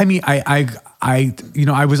acting? I mean, I've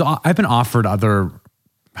been offered other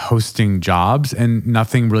hosting jobs and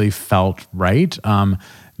nothing really felt right.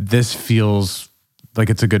 This feels like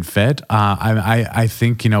it's a good fit. I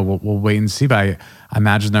think, we'll wait and see, but I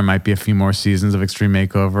imagine there might be a few more seasons of Extreme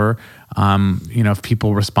Makeover. If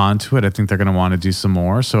people respond to it, I think they're going to want to do some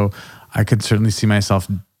more. So I could certainly see myself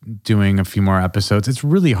doing a few more episodes. It's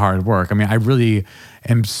really hard work. I mean, I really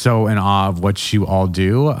am so in awe of what you all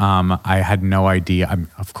do. I had no idea.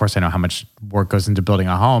 Of course, I know how much work goes into building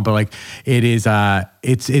a home, but like it is,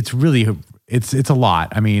 it's really, it's a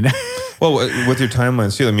lot. I mean, Well, with your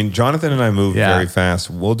timelines too. I mean, Jonathan and I move very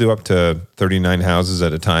fast. We'll do up to 39 houses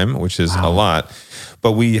at a time, which is a lot.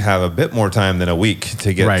 But we have a bit more time than a week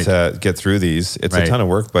to get through these. It's a ton of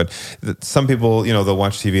work. But some people, they'll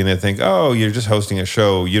watch TV and they think, oh, you're just hosting a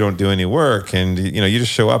show. You don't do any work. And, you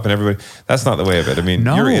just show up and everybody. That's not the way of it. I mean,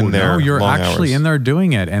 you're in there. No, you're long actually hours. in there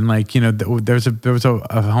doing it. And like, there was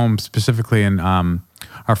a home specifically in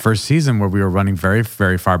our first season where we were running very,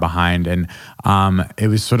 very far behind. And it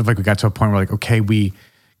was sort of like we got to a point where like, okay, we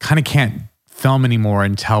kind of can't film anymore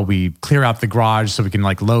until we clear out the garage so we can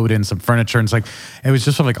like load in some furniture. And it's like, it was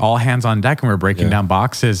just sort of like all hands on deck and we were breaking down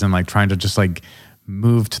boxes and like trying to just like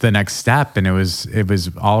move to the next step. And it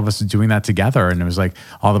was all of us doing that together. And it was like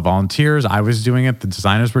all the volunteers, I was doing it, the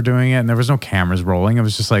designers were doing it, and there was no cameras rolling. It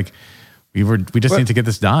was just like, we just need to get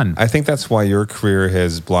this done. I think that's why your career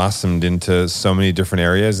has blossomed into so many different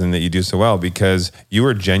areas and that you do so well, because you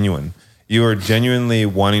are genuine. You are genuinely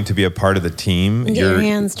wanting to be a part of the team. Get your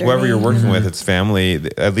hands dirty. Whoever you're working with, it's family.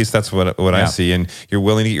 At least that's what I see. And you're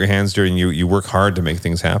willing to get your hands dirty and you work hard to make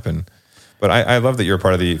things happen. But I love that you're a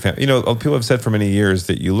part of the family. People have said for many years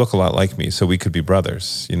that you look a lot like me, so we could be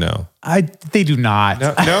brothers, They do not.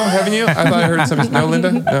 No, haven't you? I thought I heard something. No,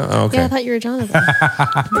 Linda? No? Oh, okay. Yeah, I thought you were Jonathan.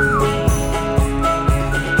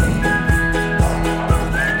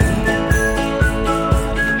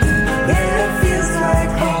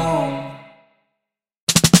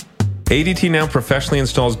 ADT now professionally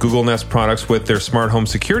installs Google Nest products with their smart home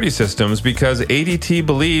security systems because ADT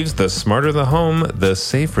believes the smarter the home, the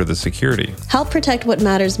safer the security. Help protect what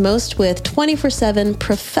matters most with 24/7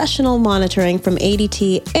 professional monitoring from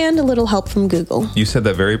ADT and a little help from Google. You said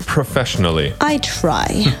that very professionally. I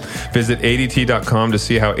try. Visit ADT.com to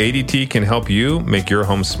see how ADT can help you make your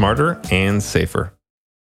home smarter and safer.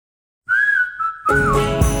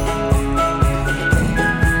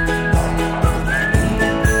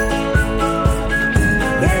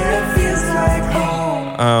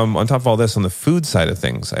 On top of all this, on the food side of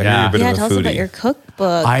things, I hear you're a bit of a tell foodie. us about your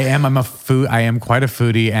cookbook. I am quite a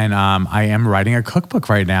foodie, and I am writing a cookbook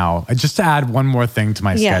right now. Just to add one more thing to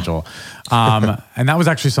my schedule, and that was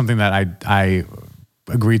actually something that I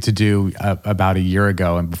agreed to do about a year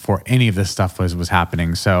ago, and before any of this stuff was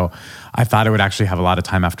happening. So I thought I would actually have a lot of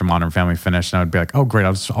time after Modern Family finished, and I would be like, oh great,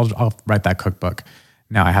 I'll write that cookbook.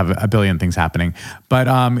 Now I have a billion things happening, but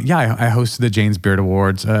I hosted the Jane's Beard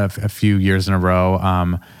Awards a few years in a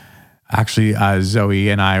row. Actually, Zoe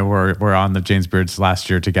and I were on the Jane's Beards last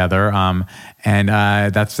year together, and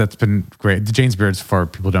that's been great. The Jane's Beards, for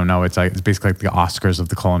people who don't know, it's basically like the Oscars of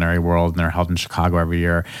the culinary world, and they're held in Chicago every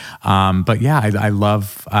year. But yeah, I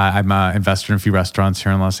love. I'm an investor in a few restaurants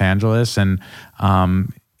here in Los Angeles, and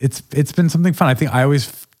it's been something fun. I think I always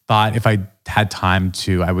thought if I had time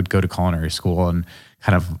to, I would go to culinary school and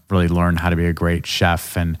kind of really learn how to be a great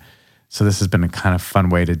chef. And so this has been a kind of fun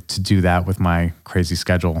way to do that with my crazy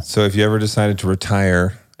schedule. So if you ever decided to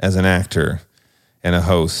retire as an actor and a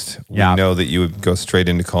host, we know that you would go straight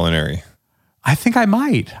into culinary. I think I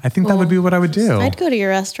might. I think that would be what I would do. I'd go to your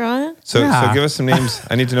restaurant. So give us some names.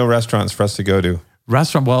 I need to know restaurants for us to go to.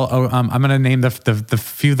 Restaurant. Well, I'm going to name the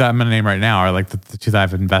few that I'm going to name right now are like the two that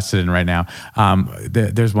I've invested in right now.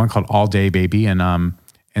 There's one called All Day Baby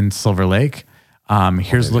in Silver Lake.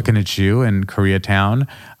 Here's Looking at You in Koreatown.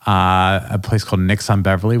 A place called Nick's on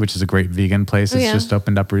Beverly, which is a great vegan place. It's just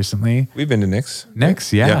opened up recently. We've been to Nick's.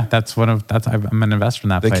 Nick's, yeah. I'm an investor in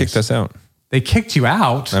that place. They kicked us out. They kicked you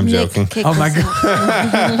out. I'm Nick joking. kicked Oh my us God.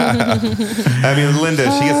 out. I mean, Linda,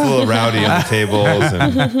 she gets a little rowdy on the tables.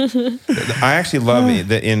 And I actually love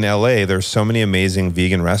that in LA, there's so many amazing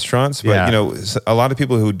vegan restaurants. But, Yeah. you know, a lot of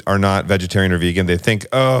people who are not vegetarian or vegan, they think,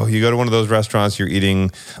 oh, you go to one of those restaurants, you're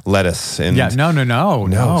eating lettuce. And Yeah,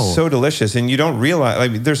 no. so delicious. And you don't realize,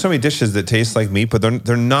 like, there's so many dishes that taste like meat, but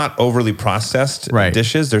they're not overly processed Right.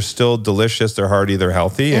 dishes. They're still delicious. They're hearty. They're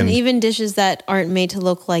healthy. And even dishes that aren't made to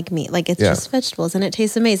look like meat. Like it's Yeah. just vegetables and it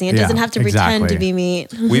tastes amazing. It Yeah, doesn't have to pretend exactly. to be meat.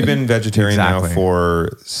 We've been vegetarian Exactly. now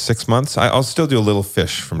for 6 months. I'll still do a little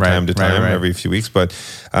fish from Right, time to time, right. every few weeks, but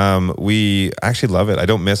we actually love it. I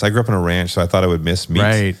grew up on a ranch, so I thought I would miss meat.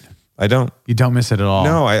 Right. I don't. You don't miss it at all.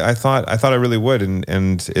 No, I thought I really would,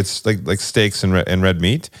 and it's like steaks and red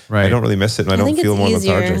meat. Right. I don't really miss it, and I I don't think feel it's more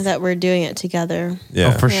easier lethargic. that we're doing it together. Yeah,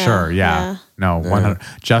 Oh, for Yeah, sure. Yeah. yeah. No, 100.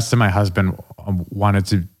 Justin, my husband, wanted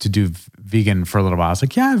to do vegan for a little while. I was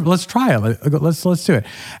like, yeah, let's try it. Let's do it.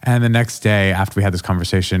 And the next day after we had this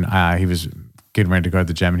conversation, he was getting ready to go to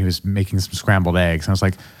the gym and he was making some scrambled eggs. And I was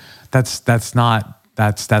like, that's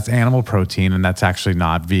animal protein and that's actually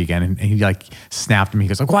not vegan. And he like snapped at me. He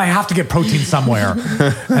goes like, well, I have to get protein somewhere.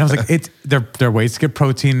 And I was like, there are ways to get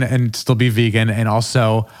protein and still be vegan. And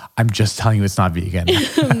also, I'm just telling you it's not vegan.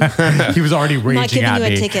 He was already raging giving at you a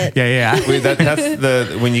me. ticket. Yeah. Wait,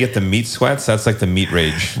 that's when you get the meat sweats. That's like the meat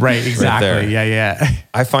rage. Right, exactly. there. Yeah.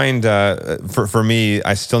 I find for me,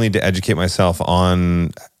 I still need to educate myself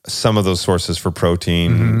on some of those sources for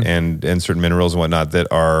protein and certain minerals and whatnot that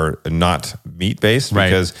are not meat based, Right.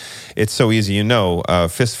 because it's so easy. A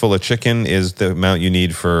fistful of chicken is the amount you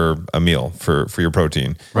need for a meal for your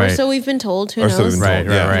protein. Or Right. so we've been told. Who Or knows? so we've been Right, told.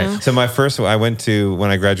 right, Yeah. right. So when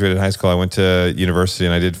I graduated high school, I went to university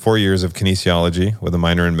and I did 4 years of kinesiology with a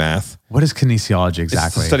minor in math. What is kinesiology It's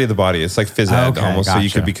exactly? the study of the body. It's like phys ed Okay, almost. So you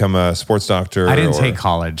gotcha. could become a sports doctor. I didn't or- take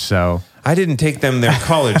college, so I didn't take them their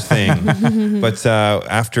college thing, but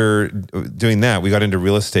after doing that, we got into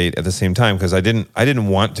real estate at the same time because I didn't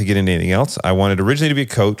want to get into anything else. I wanted originally to be a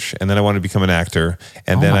coach, and then I wanted to become an actor,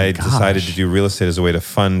 and Oh then my I decided gosh. to do real estate as a way to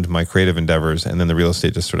fund my creative endeavors, and then the real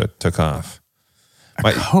estate just sort of took off.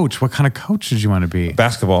 coach. What kind of coach did you want to be?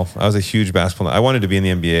 Basketball. I was a huge basketball. I wanted to be in the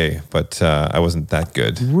NBA, but I wasn't that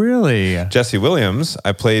good. Really? Jesse Williams.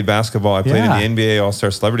 I played basketball. I played Yeah. in the NBA All-Star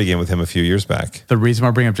Celebrity Game with him a few years back. The reason why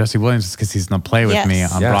I bring up Jesse Williams is because he's going to play with Yes. me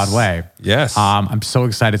on Yes. Broadway. Yes. I'm so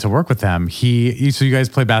excited to work with him. So you guys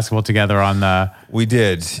play basketball together on the. We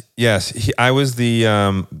did, yes. I was the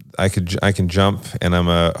I can jump, and I'm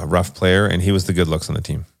a rough player, and he was the good looks on the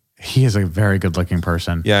team. He is a very good looking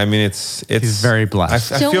person. Yeah, I mean it's He's very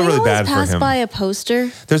blessed. I Don't feel we really always bad for pass him. by a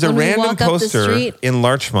poster? There's a when we random walk up the poster street? in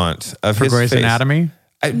Larchmont of For his Grey's face. Anatomy?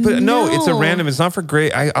 But no, it's a No. random. It's not for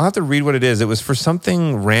Grey. I'll have to read what it is. It was for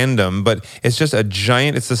something random, but it's just a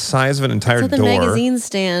giant. It's the size of an entire It's at the door magazine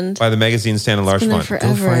stand. by the magazine stand in been there Larchmont.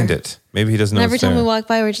 Go forever. find it. Maybe he doesn't know. And every it's time there. we walk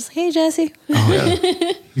by, we're just like, hey, Jesse.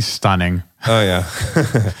 He's stunning. Oh yeah.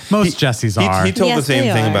 Most Jessies are. He told Yes, the same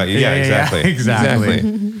they thing are. about you. Yeah, Yeah, yeah, yeah. exactly.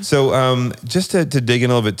 Exactly. So just to dig in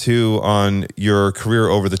a little bit too on your career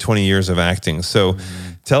over the 20 years of acting. So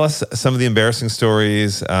tell us some of the embarrassing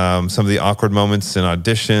stories, some of the awkward moments in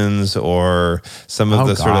auditions, or some of Oh,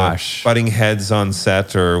 the sort gosh. of butting heads on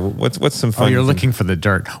set, or what's some fun. Oh, you're looking for the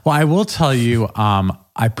dirt. Well, I will tell you,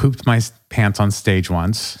 I pooped my pants on stage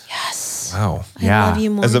once. Yes. Wow. I Yeah. love you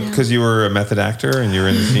more As now. because you were a method actor and you were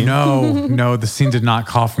in the scene. No, the scene did not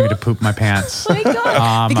call for me to poop my pants. Oh my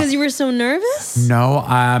God. Because you were so nervous? No,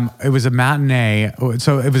 it was a matinee.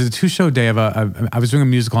 So it was a 2-show day of I was doing a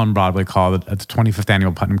musical on Broadway called at the 25th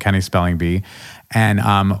annual Putnam County Spelling Bee, and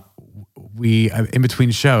we in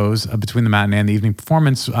between shows, between the matinee and the evening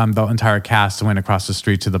performance, the entire cast went across the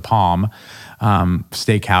street to the Palm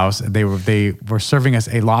Steakhouse. They were serving us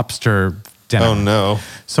a lobster dinner. Oh no.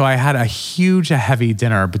 So I had a heavy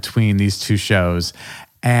dinner between these two shows,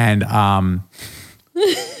 and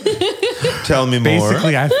Tell me more.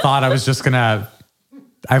 basically I thought I was just gonna.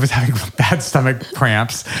 I was having bad stomach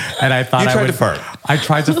cramps, and I thought You I tried would to fart. I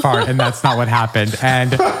tried to fart, and that's not what happened.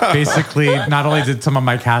 And basically, not only did some of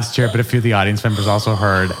my cast cheer, but a few of the audience members also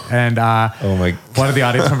heard. And Oh my. one of the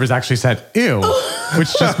audience members actually said, "Ew," which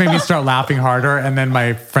just made me start laughing harder. And then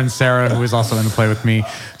my friend Sarah, who was also in the play with me,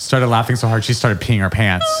 started laughing so hard she started peeing her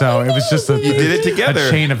pants. So it was just a did it together.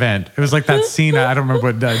 a chain event. It was like that scene. I don't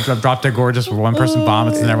remember what Drop Dead Gorgeous, where one person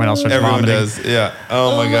vomits and everyone else starts Everyone vomiting. does. Yeah.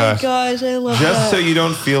 Oh my gosh. I love Just so you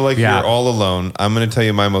don't feel like Yeah. you're all alone, I'm going to tell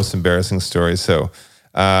you my most embarrassing story. So,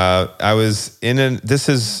 I was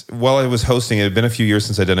while I was hosting, it had been a few years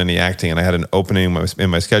since I'd done any acting, and I had an opening in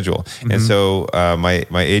my schedule. And so, my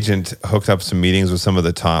agent hooked up some meetings with some of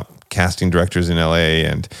the top casting directors in LA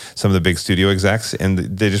and some of the big studio execs, and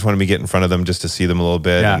they just wanted me to get in front of them just to see them a little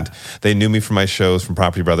bit. Yeah. And they knew me from my shows from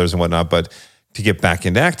Property Brothers and whatnot, but to get back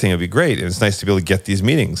into acting, it'd be great. And it's nice to be able to get these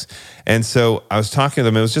meetings. And so I was talking to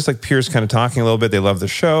them. It was just like peers kind of talking a little bit. They love the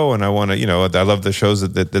show, and I want to, I love the shows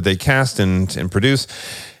that they cast and produce.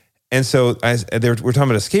 And so we're talking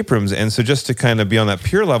about escape rooms. And so just to kind of be on that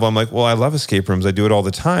peer level, I'm like, well, I love escape rooms. I do it all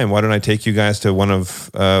the time. Why don't I take you guys to one of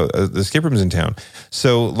the escape rooms in town?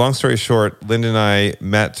 So long story short, Linda and I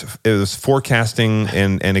met. It was 4 casting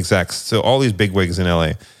and execs. So all these bigwigs in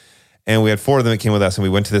LA. And we had 4 of them that came with us, and we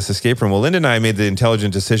went to this escape room. Well, Linda and I made the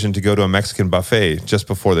intelligent decision to go to a Mexican buffet just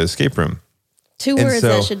before the escape room. 2 And words so-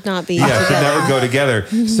 that should not be Yeah, together. should never go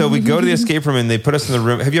together. So we go to the escape room, and they put us in the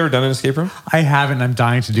room. Have you ever done an escape room? I haven't. I'm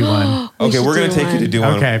dying to do one. Okay, should we're going do to take you to one. do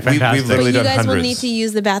one. Okay, We've fantastic. literally But you done guys hundreds. will need to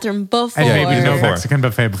use the bathroom before. And Yeah, maybe we no before. Mexican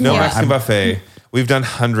buffet before. No Yeah. Mexican buffet. We've done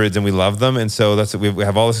hundreds and we love them. And so we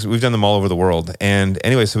have all this, we've done them all over the world. And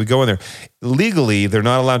anyway, so we go in there. Legally, they're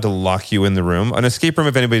not allowed to lock you in the room. An escape room,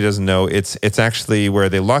 if anybody doesn't know, it's actually where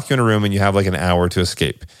they lock you in a room and you have like an hour to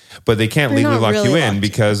escape. But they can't They're legally not lock really you in locked.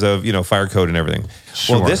 because of, fire code and everything.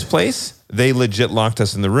 Sure. Well, this place, they legit locked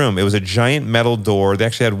us in the room. It was a giant metal door. They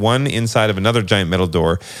actually had one inside of another giant metal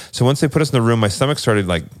door. So once they put us in the room, my stomach started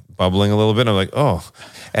like bubbling a little bit. I'm like, oh.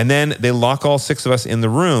 And then they lock all 6 of us in the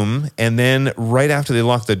room. And then right after they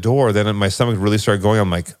lock the door, then my stomach really started going. I'm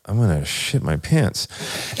like, I'm going to shit my pants.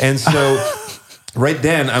 And so right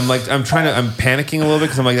then I'm panicking a little bit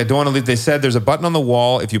because I'm like, I don't want to leave. They said there's a button on the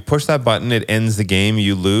wall. If you push that button, it ends the game.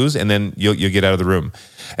 You lose, and then you'll get out of the room.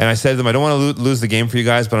 And I said to them, I don't want to lose the game for you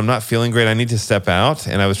guys, but I'm not feeling great. I need to step out.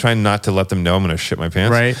 And I was trying not to let them know I'm going to shit my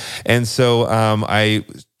pants. Right. And so I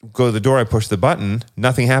go to the door, I push the button,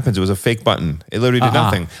 nothing happens. It was a fake button. It literally did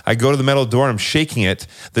nothing. I go to the metal door, I'm shaking it.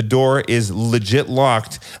 The door is legit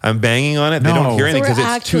locked. I'm banging on it. They No. don't hear anything So we're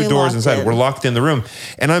because it's 2 actually doors locked inside. in. We're locked in the room.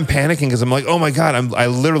 And I'm panicking because I'm like, oh my God,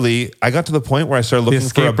 I got to the point where I started The looking for a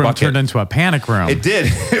escape room bucket. turned into a panic room. It did.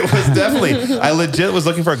 It was definitely. I legit was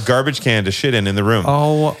looking for a garbage can to shit in the room.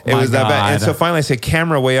 Oh, it was my that bad. And God. so finally, I said,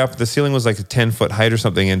 camera way up. The ceiling was like a 10-foot height or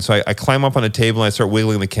something. And so I climb up on a table and I start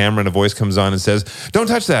wiggling the camera, and a voice comes on and says, "Don't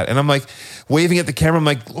touch that." And I'm like waving at the camera. I'm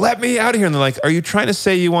like, "Let me out of here." And they're like, "Are you trying to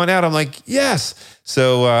say you want out?" I'm like, "Yes."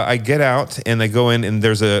 So I get out and I go in, and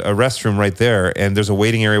there's a restroom right there, and there's a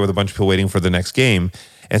waiting area with a bunch of people waiting for the next game.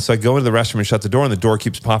 And so I go into the restroom and shut the door, and the door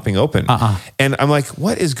keeps popping open. And I'm like,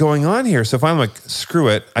 what is going on here? So finally I'm like, screw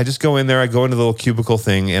it. I just go in there. I go into the little cubicle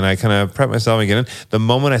thing, and I kind of prep myself and get in. The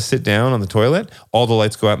moment I sit down on the toilet, all the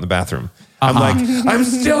lights go out in the bathroom. I'm like, I'm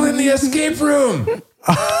still in the escape room.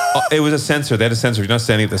 It was a sensor. They had a sensor. You're not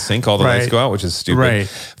standing at the sink. All the lights Right. go out, which is stupid. Right.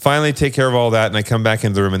 Finally, take care of all that, and I come back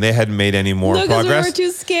into the room, and they hadn't made any more No, because we progress. were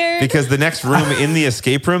too scared. Because the next room in the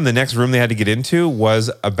escape room, the next room they had to get into was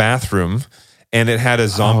a bathroom, and it had a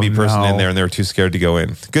zombie Oh, person no. in there, and they were too scared to go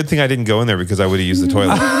in. Good thing I didn't go in there because I would have used the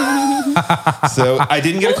toilet. So I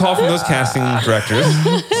didn't get a call from those casting directors.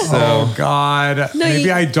 So Oh God! Maybe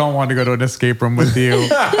you- I don't want to go to an escape room with you.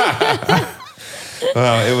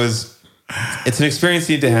 it's an experience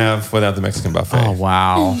you need to have without the Mexican buffet. Oh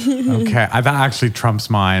wow! Okay, that actually trumps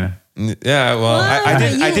mine. Yeah, well, I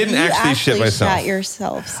didn't You actually shit myself. Shat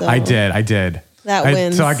yourself. So I did. That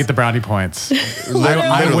wins. So I get the brownie points. I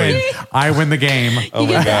Literally. win. I win the game. Oh You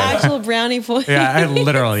my get the God. actual brownie point. Yeah, I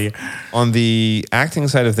literally. On the acting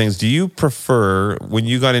side of things, do you prefer, when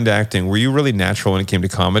you got into acting, were you really natural when it came to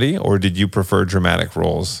comedy, or did you prefer dramatic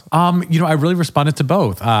roles? I really responded to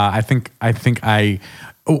both. I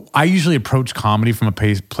usually approach comedy from a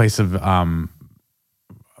place of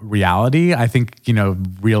reality. I think,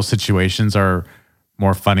 real situations are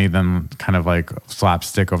more funny than kind of like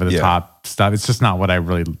slapstick over the top stuff. It's just not what I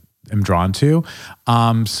really am drawn to.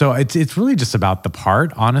 So it's really just about the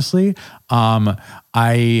part, honestly. Some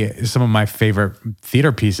of my favorite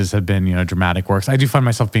theater pieces have been, dramatic works. I do find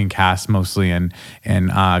myself being cast mostly in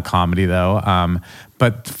comedy though.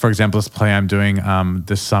 But for example, this play I'm doing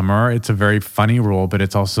this summer, it's a very funny role, but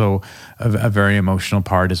it's also a very emotional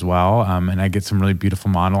part as well. And I get some really beautiful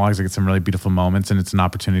monologues. I get some really beautiful moments, and it's an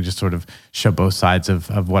opportunity to sort of show both sides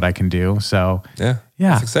of what I can do. So Yeah.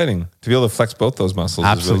 Yeah. It's exciting. To be able to flex both those muscles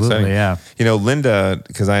Absolutely, is really exciting. yeah. Linda,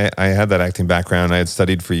 because I had that acting background, I had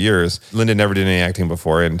studied for years. Linda never did any acting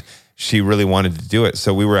before, and she really wanted to do it.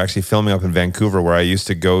 So we were actually filming up in Vancouver, where I used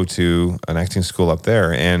to go to an acting school up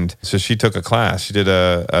there. And so she took a class. She did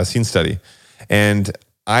a scene study. And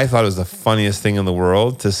I thought it was the funniest thing in the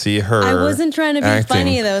world to see her. I wasn't trying to be acting.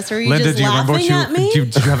 funny though. So were you Linda, just do you remember laughing at me?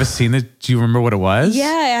 did you have a scene that? Do you remember what it was? Yeah,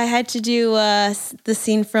 I had to do the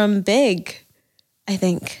scene from Big. I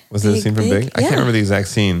think. Was it a scene from Big? I can't remember the exact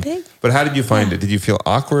scene. Big. But how did you find it? Did you feel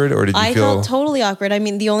awkward or did you I feel... felt totally awkward. I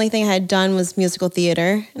mean, the only thing I had done was musical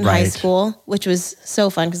theater in high Right. school, which was so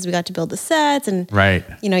fun because we got to build the sets and, Right.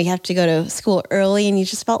 you know, you have to go to school early and you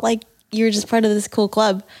just felt like you were just part of this cool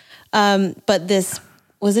club. But this,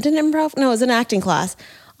 was it an improv? No, it was an acting class.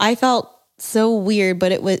 I felt so weird,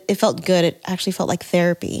 but it felt good. It actually felt like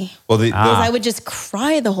therapy. Well, Because I would just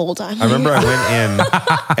cry the whole time. I remember I went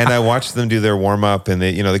in and I watched them do their warm up, and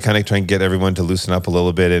they kind of try and get everyone to loosen up a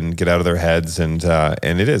little bit and get out of their heads, and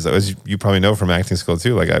it is, as you probably know from acting school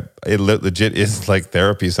too. Like it legit is like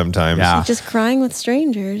therapy sometimes. Yeah. Just crying with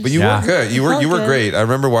strangers. But you Yeah. were good. You Felt were good. great. I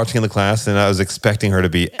remember watching in the class, and I was expecting her to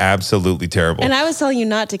be absolutely terrible. And I was telling you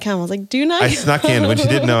not to come. I was like, do not I come. snuck in when she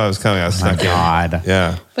didn't know I was coming. I My snuck in. God.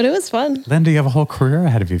 Yeah, But it was fun. Linda, you have a whole career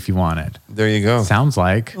ahead of you if you want it. there you go. Sounds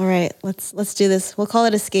like. All right, let's do this. We'll call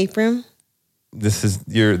it Escape Room. This is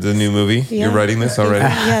the new movie. Yeah. You're writing this already.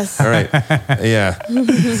 Yes. All right. Yeah.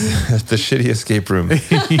 The shitty escape room.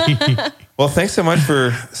 Well, thanks so much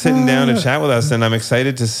for sitting down to chat with us. And I'm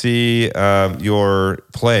excited to see your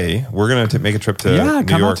play. We're going to make a trip to New York.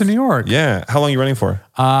 Come out to New York. Yeah. How long are you running for?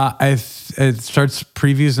 It starts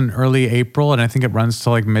previews in early April, and I think it runs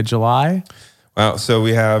till like mid-July. Wow. So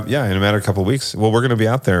we have, in a matter of a couple of weeks. Well, we're going to be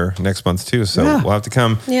out there next month too. So Yeah. we'll have to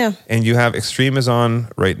come. Yeah. And you have Extreme is on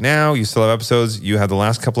right now. You still have episodes. You have the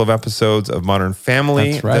last couple of episodes of Modern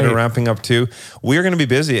Family That's right. that are wrapping up too. We're going to be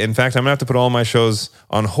busy. In fact, I'm going to have to put all my shows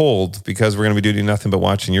on hold because we're going to be doing nothing but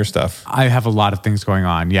watching your stuff. I have a lot of things going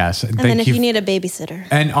on. Yes. And then if you need a babysitter.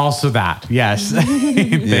 and also that. Yes.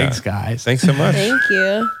 Thanks, guys. Thanks so much. Thank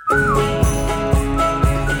you.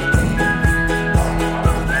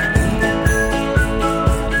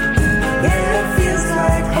 Yeah, it feels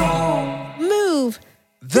like home. Move.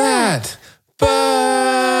 That bus.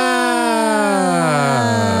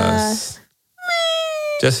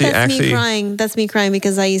 Jesse, That's me actually, crying. That's me crying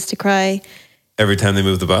because I used to cry. every time they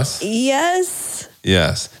move the bus. Yes.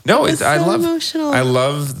 Yes. No, It it's was I so love emotional. I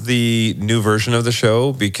love the new version of the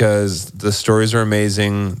show because the stories are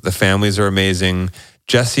amazing, the families are amazing.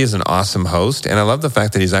 Jesse is an awesome host, and I love the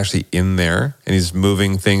fact that he's actually in there and he's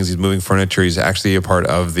moving things, he's moving furniture, he's actually a part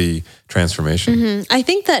of the transformation. I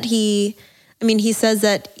think that he says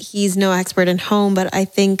that he's no expert in home, but I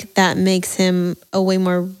think that makes him a way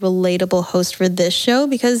more relatable host for this show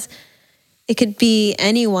because it could be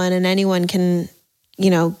anyone and anyone can,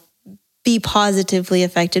 be positively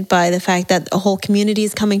affected by the fact that a whole community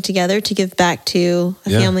is coming together to give back to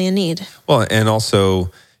a Yeah. family in need. Well, and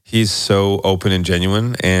also he's so open and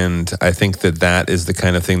genuine, and I think that is the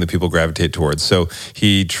kind of thing that people gravitate towards. So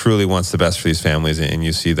he truly wants the best for these families, and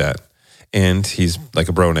you see that. And he's like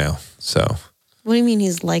a bro now. So What do you mean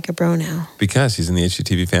he's like a bro now? because he's in the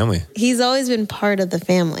HGTV family. He's always been part of the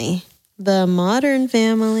family. The Modern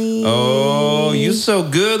Family. Oh, you so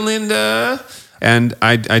good, Linda. And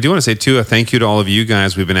I do want to say, too, a thank you to all of you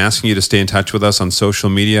guys. We've been asking you to stay in touch with us on social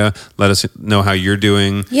media. Let us know how you're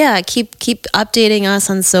doing. Yeah, keep updating us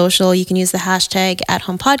on social. You can use the hashtag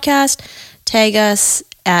 @HomePodcast. Tag us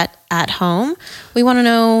at @home. We want to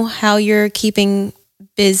know how you're keeping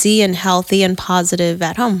busy and healthy and positive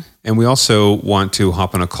at home. And we also want to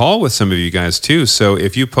hop on a call with some of you guys, too. So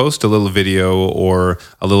if you post a little video or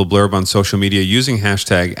a little blurb on social media using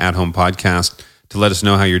hashtag @HomePodcast to let us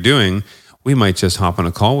know how you're doing, we might just hop on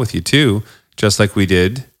a call with you, too, just like we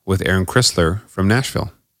did with Aaron Chrysler from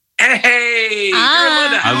Nashville. Hey,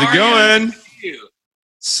 Linda, How's it how are going? you?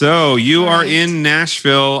 So you are in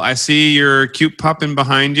Nashville. I see your cute puppin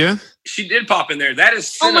behind you. She did pop in there. That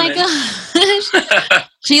is Oh my Cinnamon. gosh.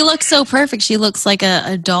 She looks so perfect. She looks like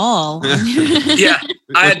a doll. Yeah,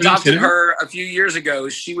 I What's adopted Cinnamon? her a few years ago.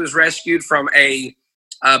 She was rescued from a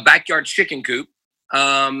backyard chicken coop.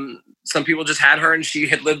 Some people just had her, and she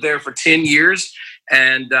had lived there for 10 years.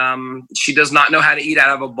 And she does not know how to eat out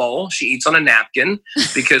of a bowl. She eats on a napkin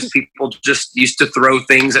because people just used to throw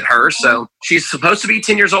things at her. So she's supposed to be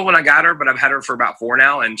 10 years old when I got her, but I've had her for about 4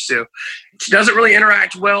 now. And so she doesn't really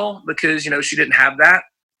interact well because, she didn't have that.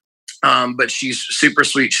 But she's super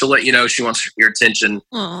sweet. She'll let you know she wants your attention.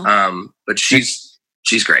 Aw. But she's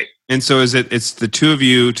great. And so it's the two of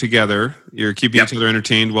you together. You're keeping Yep. each other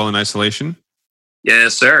entertained while in isolation?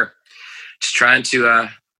 Yes, sir. Just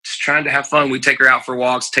trying to have fun. We take her out for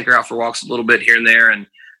walks a little bit here and there. And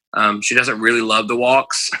she doesn't really love the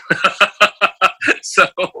walks. So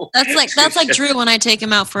That's like Drew when I take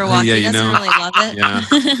him out for a walk. Yeah, he you doesn't know. really love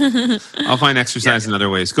it. I'll find exercise in other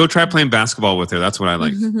ways. Go try playing basketball with her. That's what I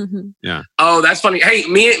like. Oh, that's funny. Hey,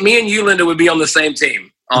 me and you, Linda, would be on the same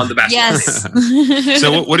team on the basketball team. Yes.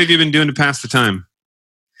 So what have you been doing to pass the time?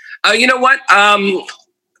 You know what?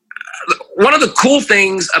 one of the cool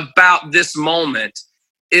things about this moment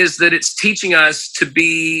is that it's teaching us to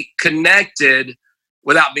be connected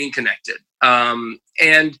without being connected.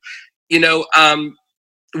 And, you know,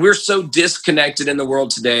 we're so disconnected in the world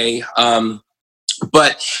today.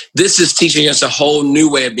 But this is teaching us a whole new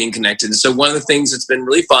way of being connected. And so one of the things that's been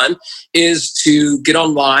really fun is to get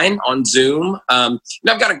online on Zoom. And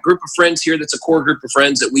I've got a group of friends here that's a core group of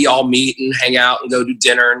friends that we all meet and hang out and go to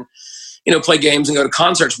dinner and, you know, play games and go to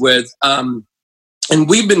concerts with. And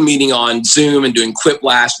we've been meeting on Zoom and doing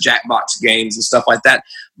Quiplash, Jackbox games and stuff like that.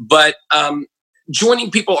 But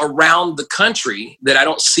joining people around the country that I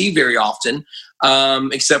don't see very often,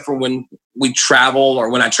 except for when we travel or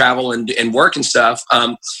when I travel and work and stuff.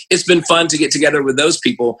 It's been fun to get together with those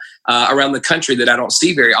people around the country that I don't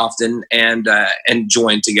see very often and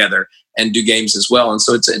join together and do games as well. And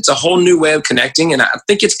so it's a whole new way of connecting. And I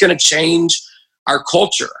think it's going to change our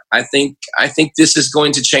culture. I think this is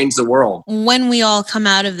going to change the world. When we all come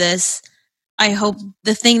out of this, I hope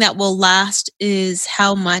the thing that will last is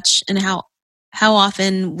how much and how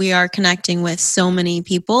often we are connecting with so many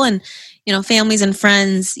people and, you know, families and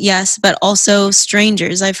friends, yes, but also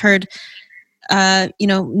strangers. I've heard, you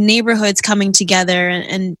know, neighborhoods coming together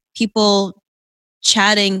and people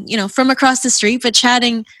chatting, you know, from across the street, but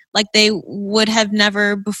chatting like they would have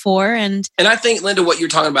never before. And I think, Linda, what you're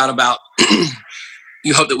talking about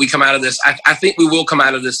you hope that we come out of this. I think we will come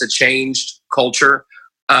out of this a changed culture.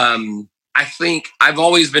 I think I've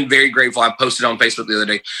always been very grateful. I posted on Facebook the other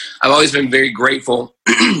day. I've always been very grateful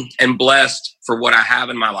and blessed for what I have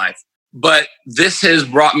in my life. But this has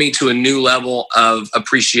brought me to a new level of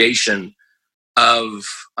appreciation of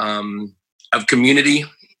community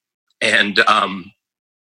and of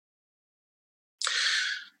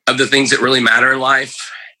the things that really matter in life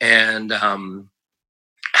and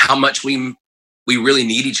how much we really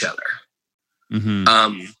need each other.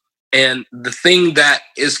 Mm-hmm. And the thing that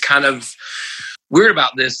is kind of weird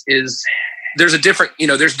about this is there's a different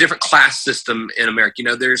class system in America. You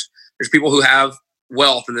know, there's people who have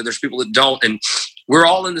wealth and then there's people that don't. And we're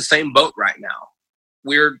all in the same boat right now.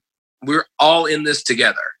 We're all in this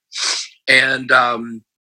together. And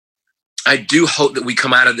I do hope that we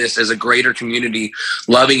come out of this as a greater community,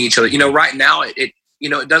 loving each other. You know, right now it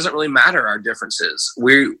doesn't really matter our differences.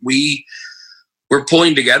 We're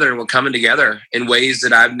pulling together and we're coming together in ways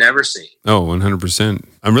that I've never seen. Oh, 100%.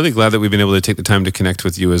 I'm really glad that we've been able to take the time to connect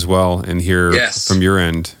with you as well and hear from your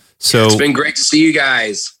end. So it's been great to see you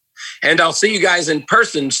guys. And I'll see you guys in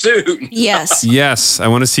person soon. Yes. Yes. I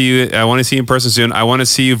want to see you. I want to see you in person soon. I want to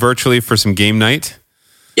see you virtually for some game night.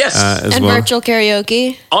 Yes. And virtual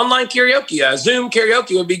karaoke. Online karaoke. Zoom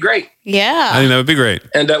karaoke would be great. Yeah. I think that would be great.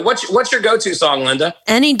 And what's your go-to song, Linda?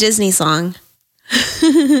 Any Disney song.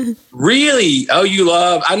 Really? Oh,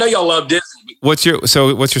 I know y'all love Disney. What's your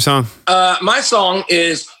song? My song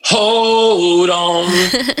is Hold On,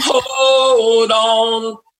 Hold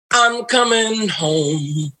On, I'm Coming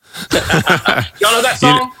Home. Y'all know that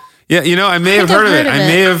song? Yeah, I may have heard of it. I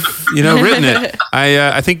may have, written it.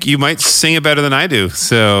 I think you might sing it better than I do.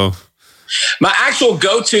 So my actual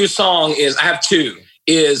go-to song I have two.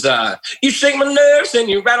 You shake my nerves and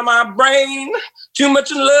you rattle my brain. Too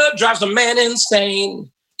much in love drives a man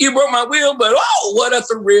insane. You broke my will, but oh, what a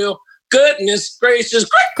thrill. Goodness gracious,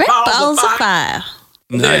 great balls of fire.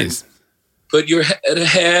 Nice. Put your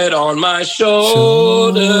head on my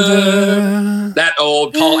shoulder. That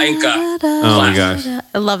old Paul Anka. Oh my gosh.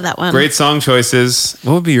 I love that one. Great song choices.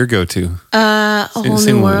 What would be your go-to? A Whole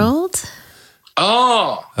New World.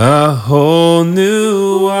 Oh. A whole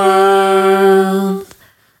new world.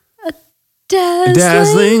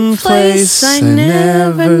 Dazzling place I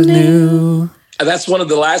never knew. That's one of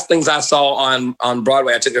the last things I saw on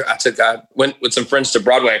Broadway. I went with some friends to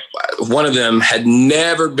Broadway. One of them had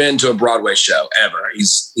never been to a Broadway show ever.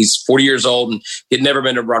 He's 40 years old and he had never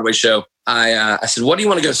been to a Broadway show. I said, "What do you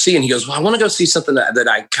want to go see?" And he goes, "Well, I want to go see something that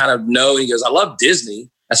I kind of know." He goes, "I love Disney."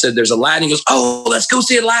 I said, "There's Aladdin." He goes, "Oh, let's go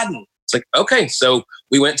see Aladdin." It's like, okay. So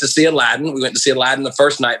we went to see Aladdin. We went to see Aladdin the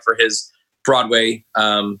first night for his Broadway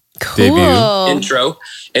debut intro,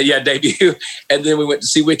 and debut, and then we went to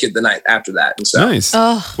see Wicked the night after that. And so, nice.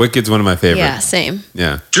 Wicked's one of my favorites. Yeah, same.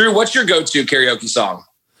 Yeah. Drew, what's your go-to karaoke song?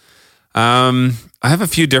 I have a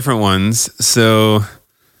few different ones. So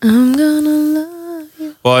I'm gonna love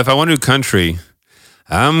you. Well, if I want to do country,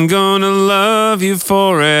 I'm gonna love you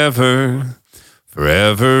forever,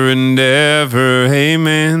 forever and ever.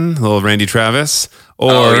 Amen. Little Randy Travis.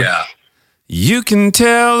 Or you can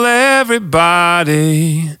tell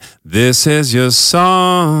everybody this is your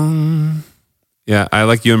song. Yeah, I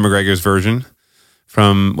like Ewan McGregor's version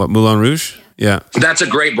from Moulin Rouge. Yeah. That's a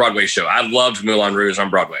great Broadway show. I loved Moulin Rouge on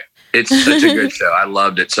Broadway. It's such a good show. I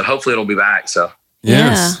loved it. So hopefully it'll be back. So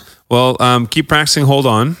Yes. Well, keep practicing. Hold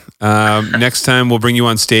on. Next time we'll bring you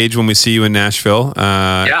on stage when we see you in Nashville.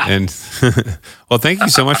 And well, thank you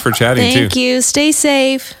so much for chatting Thank too. you. Stay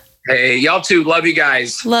safe. hey, y'all too. Love you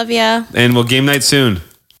guys. Love ya. And we'll game night soon.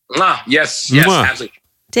 Yes, Mwah. absolutely.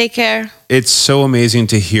 Take care. It's so amazing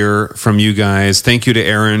to hear from you guys. Thank you to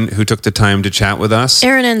Aaron who took the time to chat with us.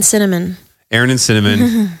 Aaron and Cinnamon. Aaron and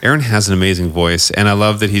Cinnamon. Aaron has an amazing voice, and I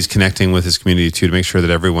love that he's connecting with his community too to make sure that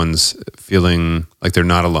everyone's feeling like they're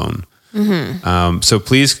not alone. So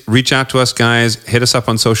please reach out to us, guys. Hit us up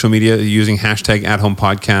on social media using hashtag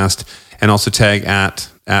 @HomePodcast and also tag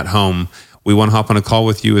 @home. We want to hop on a call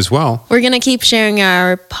with you as well. We're going to keep sharing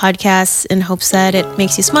our podcasts in hopes that it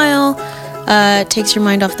makes you smile, takes your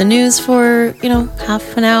mind off the news for,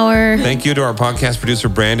 half an hour. Thank you to our podcast producer,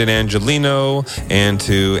 Brandon Angelino, and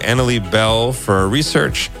to Annalie Bell for our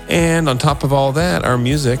research. And on top of all that, our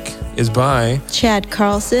music is by Chad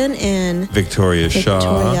Carlson and Victoria Shaw.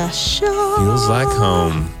 Feels like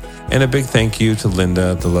home. And a big thank you to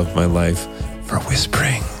Linda, the love of my life, for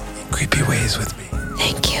whispering in creepy ways with me.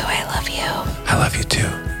 Thank you. I love you. I love you too.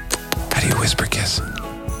 How do you whisper kiss?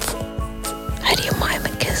 How do you mime a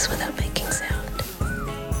kiss without making sound?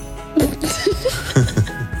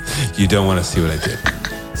 You don't want to see what I did.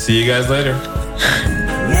 See you guys later.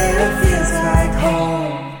 Yeah, it feels like home.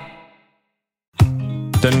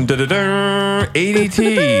 Dun, dun, dun, dun.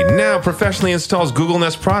 ADT now professionally installs Google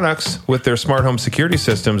Nest products with their smart home security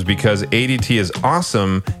systems because ADT is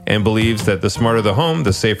awesome and believes that the smarter the home,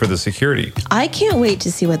 the safer the security. I can't wait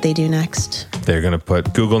to see what they do next. They're going to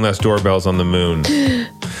put Google Nest doorbells on the moon.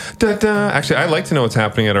 Da, da. Actually, I'd like to know what's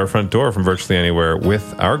happening at our front door from virtually anywhere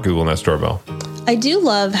with our Google Nest doorbell. I do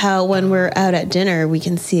love how when we're out at dinner, we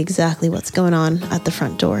can see exactly what's going on at the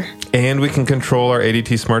front door. And we can control our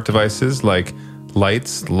ADT smart devices like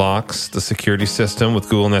lights, locks, the security system with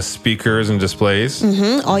Google Nest speakers and displays.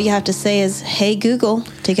 All you have to say is, "Hey Google,"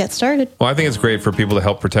 to get started. Well, I think it's great for people to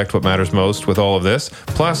help protect what matters most with all of this.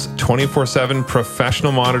 Plus, 24/7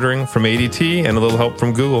 professional monitoring from ADT and a little help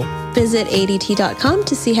from Google. Visit ADT.com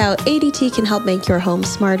to see how ADT can help make your home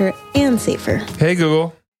smarter and safer. Hey,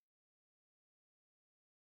 Google.